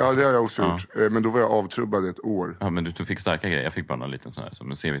 Ja, det har jag också gjort. Men då var jag avtrubbad ett år. Ja, men du fick starka grejer. Jag fick bara någon liten sån här,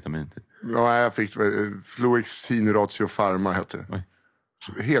 som en C-vitamin. Typ. Ja, jag fick Fluoxetine Ratio Pharma hette det. Oj.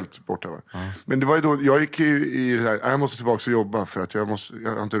 Helt borta va. Ja. Men det var ju då, jag gick ju i det här, jag måste tillbaka till jobba för att jag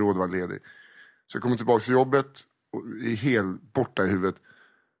har inte råd att vara ledig. Så jag kommer tillbaka till jobbet och är helt borta i huvudet.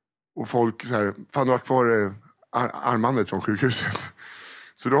 Och folk så här, fan du har kvar armbandet från sjukhuset.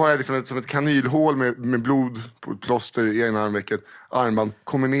 Så då har jag liksom som ett kanylhål med blod på ett plåster i ena armvecket. Armband,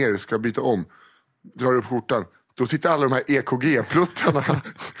 kommer ner, ska byta om. Drar upp skjortan. Då sitter alla de här EKG-pluttarna.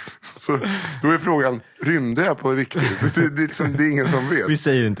 Så då är frågan, rymde jag på riktigt? Det är ingen som vet. Vi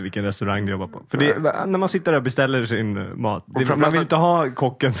säger inte vilken restaurang du jobbar på. För när man sitter där och beställer sin mat. Man vill inte ha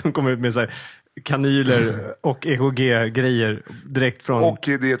kocken som kommer ut med så här kanyler och EKG-grejer direkt från... Och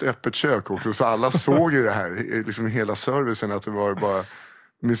det är ett öppet kök också. Så alla såg ju det här. Liksom hela servicen, att det var bara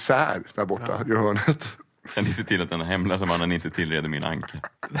misär där borta i hörnet. Kan ni se till att den hemlösa mannen inte tillreder min anka?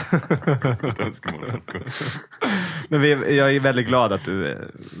 Men jag är väldigt glad att du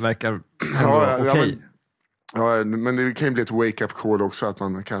verkar okej. Ja, men det kan ju bli ett wake-up call också. Att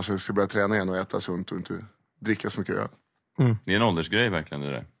man kanske ska börja träna igen och äta sunt och inte dricka så mycket öl. Det är en åldersgrej verkligen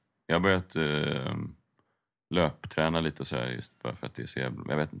det där. Jag har börjat löpträna lite och sådär just bara för att det är så jävla,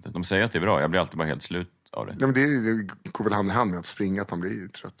 jag vet inte. De säger att det är bra, jag blir alltid bara helt slut av det. Ja, men det går väl hand i hand med att springa, att man blir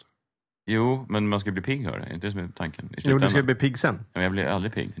trött. Jo, men man ska bli pigg, hör det. Är inte det som är tanken? Jo, du ska bli pigg sen. Men jag blir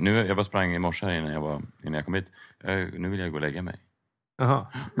aldrig pigg. Jag bara sprang i morse här innan jag kom hit. Nu vill jag gå och lägga mig. Jaha.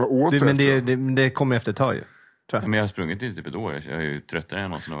 Men det kommer efter ett tag ju. tror jag. Men jag har sprungit i typ ett år. Jag är ju tröttare än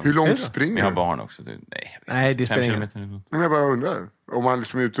någonsin. Hur långt springer du? Jag har barn också. Nej, det spelar ingen roll. Men jag bara undrar. Om man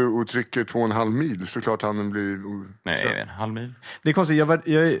liksom är ute och trycker 2,5 mil så klart han blir... Nej, en halv mil. Det är konstigt. Jag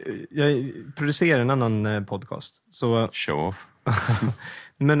producerar en annan podcast. Så... Show off.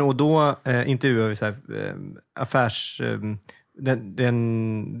 Men och då intervjuar vi så här, affärs... det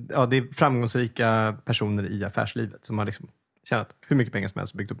är framgångsrika personer i affärslivet som har liksom tjänat hur mycket pengar som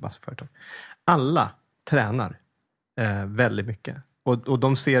helst och byggt upp massa företag. Alla tränar väldigt mycket. Och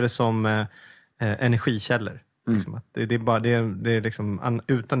de ser det som energikällor. Liksom, att det är liksom,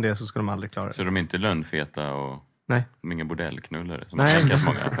 utan det så skulle de aldrig klara det. Så de är inte lönnfeta och nej. De är inga bordellknullare som nej.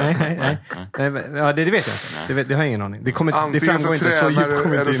 Många. Nej. Ja, det vet jag inte. Det har jag ingen aning. Det framgår inte så djupt.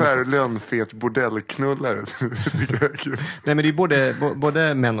 Eller så här lönnfet bordellknullare. Nej, men det är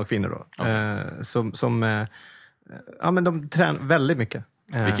både män och kvinnor då. Okay. Men de tränar väldigt mycket.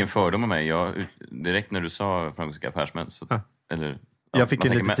 Vilken fördom av mig. Direkt när du sa framgångsrika affärsmän så, eller jag fick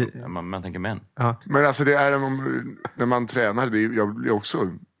man tänker män. Ja. Men alltså det är när man tränar, jag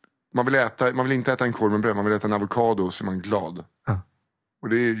också, man vill inte äta en korv med bröd, man vill äta en avokado så är man glad. Ja. Och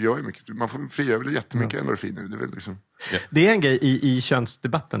det gör ju mycket. Man får frigöra väl jättemycket endorfiner. Det är väl liksom. Det är en grej i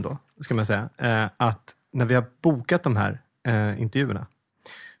könsdebatten då, ska man säga, att när vi har bokat de här intervjuerna,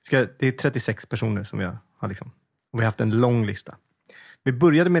 det är 36 personer som vi har liksom, och vi har haft en lång lista. Vi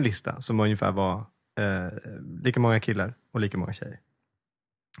började med en lista som ungefär var lika många killar och lika många tjejer.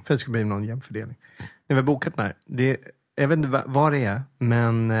 För att det skulle bli någon jämn fördelning. När vi har bokat den här, jag vet inte vad det är,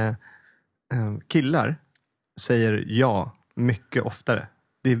 men killar säger ja mycket oftare.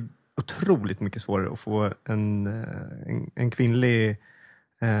 Det är otroligt mycket svårare att få en kvinnlig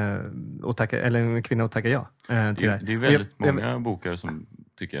eller en kvinna att tacka ja till det. Det är väldigt många bokare som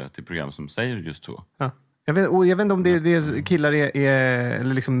tycker att det är program som säger just så. Ja. Jag vet inte om det är killar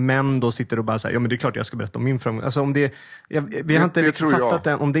eller liksom män då sitter och bara säger, ja men det är klart jag ska berätta om min framgång. Alltså om det, vi har inte liksom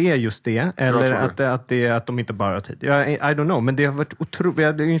fattat om det är just det eller att det är att de inte bara har tid. I don't know, men det har varit otroligt,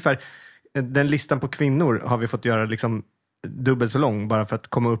 ungefär den listan på kvinnor har vi fått göra liksom dubbelt så lång bara för att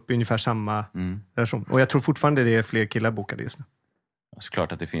komma upp i ungefär samma relation. Och jag tror fortfarande det är fler killar bokade just nu.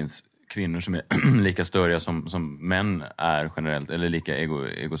 Såklart att det finns kvinnor som är lika störiga som män är generellt, eller lika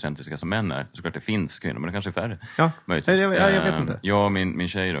egocentriska som män är. Såklart det finns kvinnor, men det kanske är färre. Ja, jag vet inte. Jag och min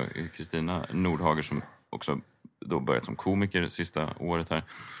tjej då, Kristina Nordhager, som också då börjat som komiker sista året här.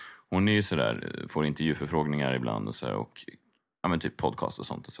 Hon är ju sådär, får intervjuförfrågningar ibland och sådär, och ja, men typ podcast och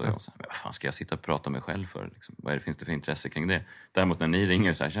sånt. Och så jag så här, vad fan ska jag sitta och prata med mig själv för? Liksom, vad finns det för intresse kring det? Däremot när ni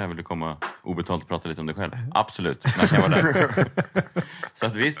ringer så här, vill du komma obetalt och prata lite om dig själv? Absolut, man kan vara där. Så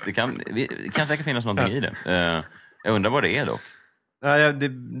att visst, det kan säkert finnas någonting i det. Jag undrar vad det är dock. Ja,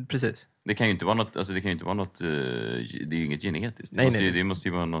 precis. Det kan ju inte vara något, alltså det kan ju inte vara något, det är ju inget genetiskt. Det måste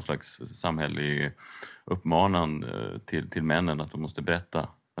ju vara någon slags samhällelig uppmanan till männen att de måste berätta.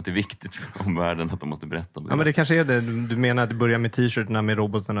 Att det är viktigt för omvärlden att de måste berätta om det. Ja, men det kanske är det. Du menar att det börjar med t-shirtarna med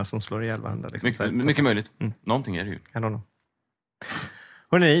robotarna som slår ihjäl varandra. Liksom. Mycket möjligt. Någonting är det ju. I don't know.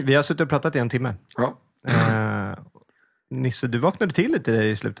 Hörrni, vi har suttit och pratat i 1 timme. Ja. Nisse, du vaknade till lite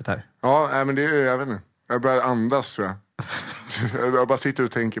i slutet här. Ja, men jag vet inte. Jag börjar andas, tror jag. Jag bara sitter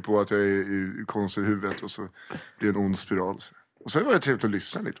och tänker på att jag är konstig i huvudet och så blir det en ond spiral. Och så var det trevligt att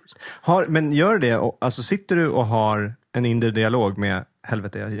lyssna lite också. Men gör det, alltså sitter du och har en inre dialog med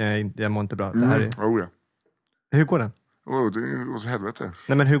helvete, jag mår inte bra. Det här är... ja. Hur går den? Det är åt helvete.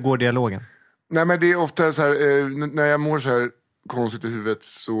 Nej, men hur går dialogen? Nej, men det är ofta så här, när jag mår så här konstigt i huvudet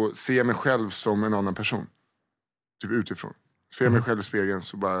så ser jag mig själv som en annan person. Typ utifrån. Ser jag mig själv i spegeln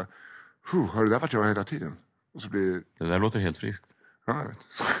så bara, har det där varit jag hela tiden? Och så blir det där låter helt friskt. Ja, jag vet.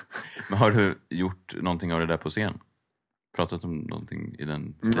 Men har du gjort någonting av det där på scen? Pratat om någonting i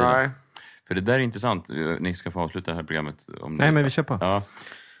den stilen? Nej. För det där är intressant. Ni ska få avsluta det här programmet. Nej, men vi kör på. Ja.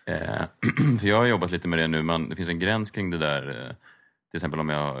 För jag har jobbat lite med det nu. Det finns en gräns kring det där. Till exempel om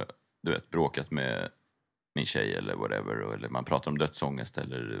jag har bråkat med min tjej eller whatever. Eller man pratar om dödsångest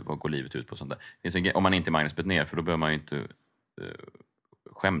eller vad går livet ut på. Sånt där. Om man inte är Magnus Bettner, för då behöver man ju inte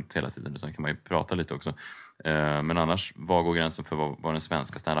skämt hela tiden. Utan kan man ju prata lite också. Men annars, vad går gränsen för vad den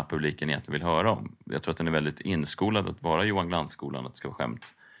svenska stand-up-publiken egentligen vill höra om? Jag tror att den är väldigt inskolad att vara Johan Glans-skolan, att det ska vara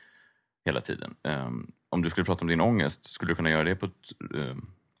skämt hela tiden. Om du skulle prata om din ångest, skulle du kunna göra det på ett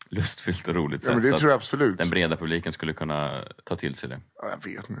lustfyllt och roligt sätt? Ja, men det tror jag absolut. Den breda publiken skulle kunna ta till sig det. Ja,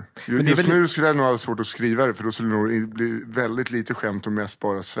 jag vet nu. Just nu skulle jag nog ha svårt att skriva det, för då skulle det nog bli väldigt lite skämt och mest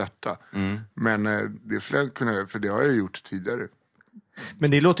bara svärta. Men det skulle jag kunna göra, för det har jag gjort tidigare.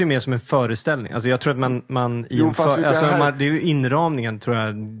 Men det låter ju mer som en föreställning. Alltså jag tror att man i det är ju inramningen, tror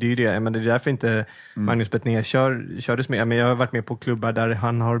jag. Det är ju det. Men det är därför inte Magnus Bettner kördes med. Men jag har varit med på klubbar där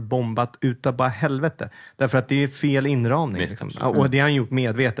han har bombat utav bara helvete. Därför att det är fel inramning. Visst, liksom. Och det har han gjort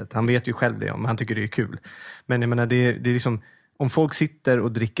medvetet. Han vet ju själv det, om han tycker det är kul. Men jag menar, det är liksom, om folk sitter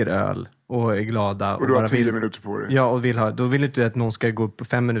och dricker öl och är glada. Och du har 10 minuter på det. Ja, och då vill inte att någon ska gå upp på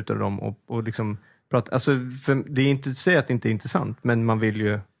 5 minuter av dem och liksom prata. Alltså, för det är inte att säga att det inte är intressant, men man vill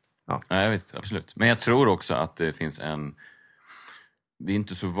ju... Ja. Nej, visst, absolut. Men jag tror också att det finns en... Vi är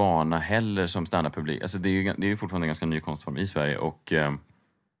inte så vana heller som standup-publik. Alltså det är ju fortfarande en ganska ny konstform i Sverige, och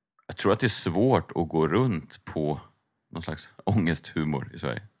jag tror att det är svårt att gå runt på någon slags ångesthumor i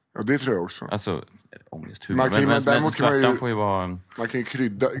Sverige. Ja, det tror jag också. Alltså, ångesthumor. Men svärtan får ju vara... Man kan ju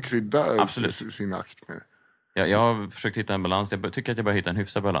krydda sin akt med. Ja, jag har försökt hitta en balans. Jag tycker att jag börjar hitta en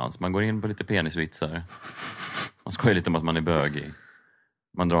hyfsad balans. Man går in på lite penisvitsar. Man skojar lite om att man är bögig.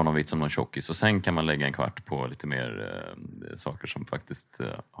 Man drar någon vits om någon tjockis. Och sen kan man lägga en kvart på lite mer saker som faktiskt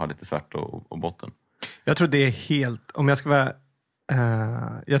har lite svart och botten. Jag tror det är helt... Om jag ska vara...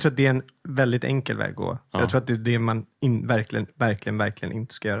 jag tror att det är en väldigt enkel väg att gå. Ja. Jag tror att det är det man verkligen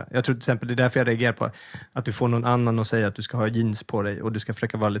inte ska göra. Jag tror till exempel, det är därför jag reagerar på att du får någon annan att säga att du ska ha jeans på dig och du ska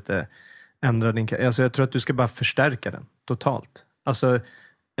försöka vara lite... ändra din... Alltså jag tror att du ska bara förstärka den totalt. Alltså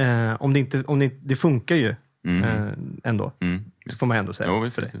det funkar ju ändå. Det får man ändå säga. Jo,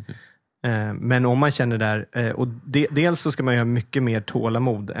 visst. Men om man känner där, och dels så ska man ju ha mycket mer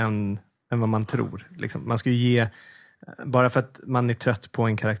tålamod än vad man tror. Liksom. Man ska ju ge, bara för att man är trött på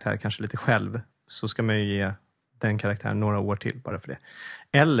en karaktär kanske lite själv, så ska man ju ge den karaktären några år till bara för det.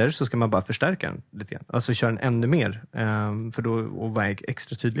 Eller så ska man bara förstärka den lite grann. Alltså köra den ännu mer. För då, och vara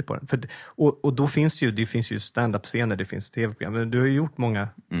extra tydlig på den. Och då finns det finns ju stand-up-scener, det finns tv-program. Men du har ju gjort många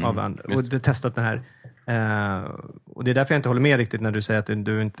av andra. Och du har testat den här. Och det är därför jag inte håller med riktigt när du säger att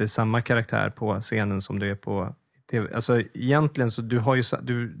du inte är samma karaktär på scenen som du är på tv. Alltså egentligen så det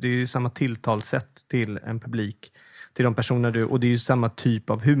är ju samma tilltalssätt till en publik. Till de personer och det är ju samma typ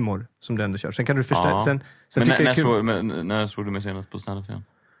av humor som du ändå kör. Sen kan du förstärka... Ja. Sen när såg du mig senast på stand-up-scenen?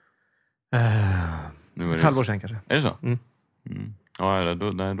 Ett halvår sedan kanske. Är det så? Ja,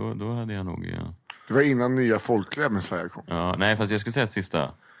 då hade jag nog... Ja. Det var innan nya folkliga Messiah kom. Ja, nej, fast jag skulle säga att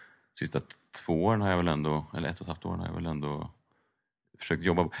sista 2 åren har jag väl ändå... Eller 1,5 år har jag väl ändå försökt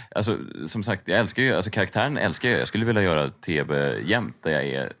jobba... Alltså, som sagt, jag älskar ju... Alltså, karaktären älskar jag. Jag skulle vilja göra tv jämt där jag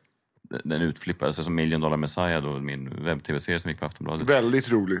är... Den utflippar, alltså som $1 Million Messiah då, min webb-tv-serie som gick på Aftonbladet.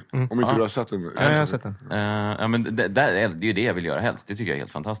 Väldigt rolig, om inte du har sett den. Ja, jag har sett den. Ja, men det är ju det jag vill göra helst. Det tycker jag är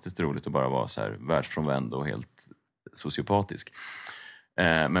helt fantastiskt roligt att bara vara så här världsfrånvänd och helt sociopatisk.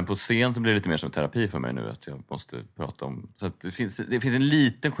 Men på scen så blir det lite mer som terapi för mig nu, att jag måste prata om... Så att det finns en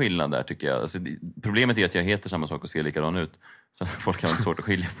liten skillnad där, tycker jag. Alltså, problemet är att jag heter samma sak och ser likadan ut. Så folk har svårt att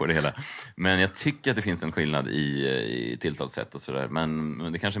skilja på det hela. Men jag tycker att det finns en skillnad i tilltalssätt och sådär. Men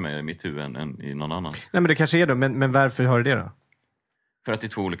det kanske är mer i mitt huvud än i någon annan. Nej, men det kanske är då. Men varför har du det då? För att det är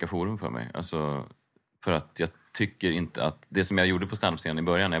 2 olika forum för mig. Alltså, för att jag tycker inte att... Det som jag gjorde på stand-up-scenen i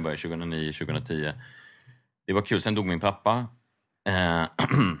början, när jag började 2009-2010. Det var kul. Sen dog min pappa.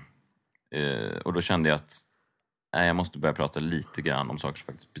 Och då kände jag att jag måste börja prata lite grann om saker som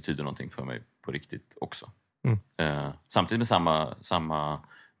faktiskt betyder någonting för mig på riktigt också. Samtidigt med samma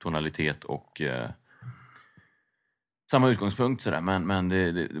tonalitet och samma utgångspunkt sådär, men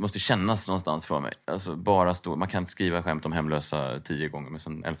det måste kännas någonstans för mig. Alltså bara man kan skriva skämt om hemlösa 10 gånger, men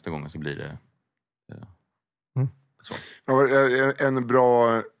sen 11:e gången så blir det så. En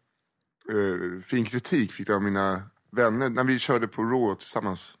bra fin kritik fick jag av mina vänner när vi körde på Raw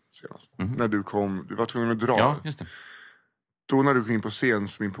tillsammans senast. När du kom, du var tvungen att dra. Ja, just det. Då när du kom in på scen,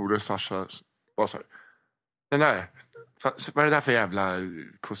 så min polare Sasha var så här: den där, vad är det där för jävla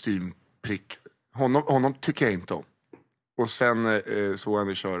kostymprick? Honom tycker jag inte om. Och sen såg han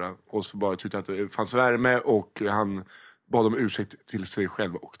det köra, och så bara tyckte att det fanns värme, och han bad om ursäkt till sig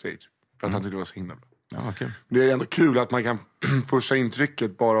själv och dig. För att han tyckte det var så himla bra. Ja, okay. Det är ändå kul att man kan första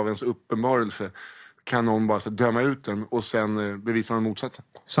intrycket bara av ens uppenbarelse kan någon bara så döma ut den, och sen bevisar man motsatsen.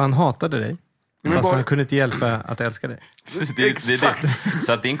 Så han hatade dig? Fast han kunde inte hjälpa att älska dig. Exakt.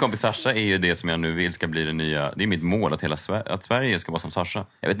 Så att din kompis Sasha är ju det som jag nu vill ska bli det nya. Det är mitt mål att Sverige ska vara som Sasha.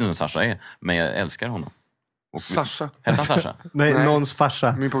 Jag vet inte vem Sasha är, men jag älskar honom. Sasha? Hette han Sasha? Nej, någons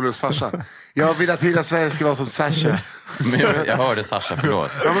farsa. Min polares farsa. Jag vill att hela Sverige ska vara som Sasha. Men jag hörde Sasha,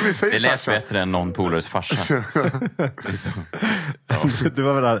 förlåt. Ja, men vi säger det lät Sasha bättre än någon polares farsa. Det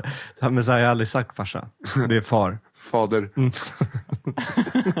var väl han, men så har jag aldrig sagt farsa. Det är far. Fader.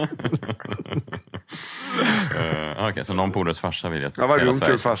 Okej, så någon polares farsa vill jag att var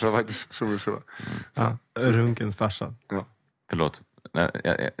runkens farsa faktiskt, som vi så. Ja, runkens farsa. Ja. Förlåt.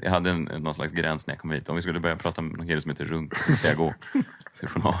 Jag hade någon slags gräns när jag kom hit. Om vi skulle börja prata om någon kille som heter Runk, så ska jag gå. Så vi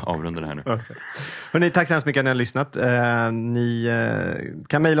får avrunda det här nu. Okay. Hörrni, tack så hemskt mycket att ni har lyssnat. Ni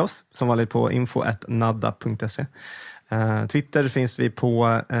kan mejla oss som vanligt på info@nadda.se. Twitter finns vi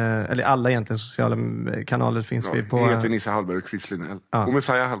på, eller alla egentligen sociala kanaler finns vi på. Heter Nisse Hallberg och Chris Linnell. Ja. Och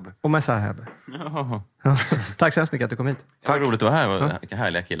Messiah Hallberg. Ja. Tack så hemskt mycket att du kom hit. Tack. Roligt att vara här. Vilka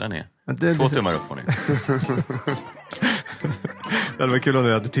härliga killar ni är. 2 tummar upp får ni. Det var kul om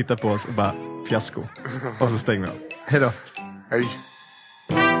du hade tittat på oss och bara fiasko. Och så stänger vi av. Hej då. Hej.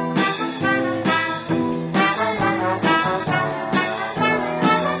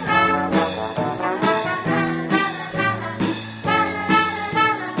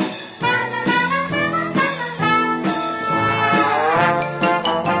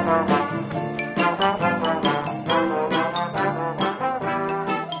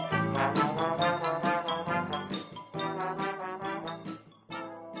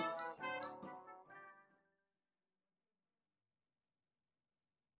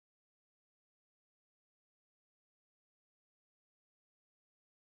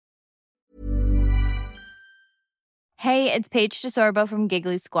 Hey, it's Paige DeSorbo from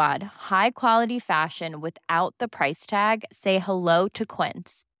Giggly Squad. High quality fashion without the price tag. Say hello to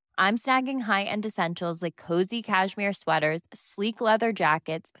Quince. I'm snagging high-end essentials like cozy cashmere sweaters, sleek leather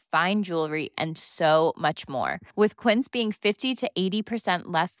jackets, fine jewelry, and so much more. With Quince being 50 to 80%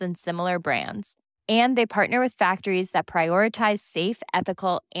 less than similar brands. And they partner with factories that prioritize safe,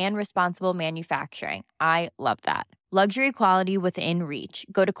 ethical, and responsible manufacturing. I love that. Luxury quality within reach.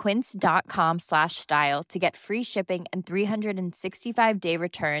 Go to quince.com/style to get free shipping and 365-day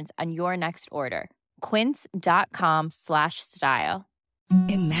returns on your next order. Quince.com/style.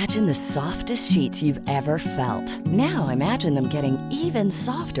 Imagine the softest sheets you've ever felt. Now imagine them getting even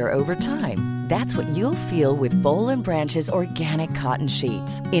softer over time. That's what you'll feel with Boll & Branch's organic cotton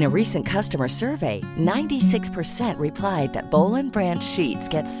sheets. In a recent customer survey, 96% replied that Boll & Branch sheets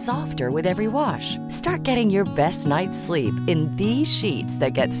get softer with every wash. Start getting your best night's sleep in these sheets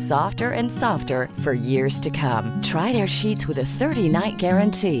that get softer and softer for years to come. Try their sheets with a 30-night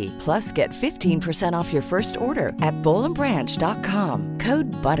guarantee. Plus, get 15% off your first order at bollandbranch.com.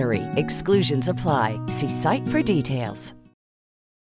 Code BUTTERY. Exclusions apply. See site for details.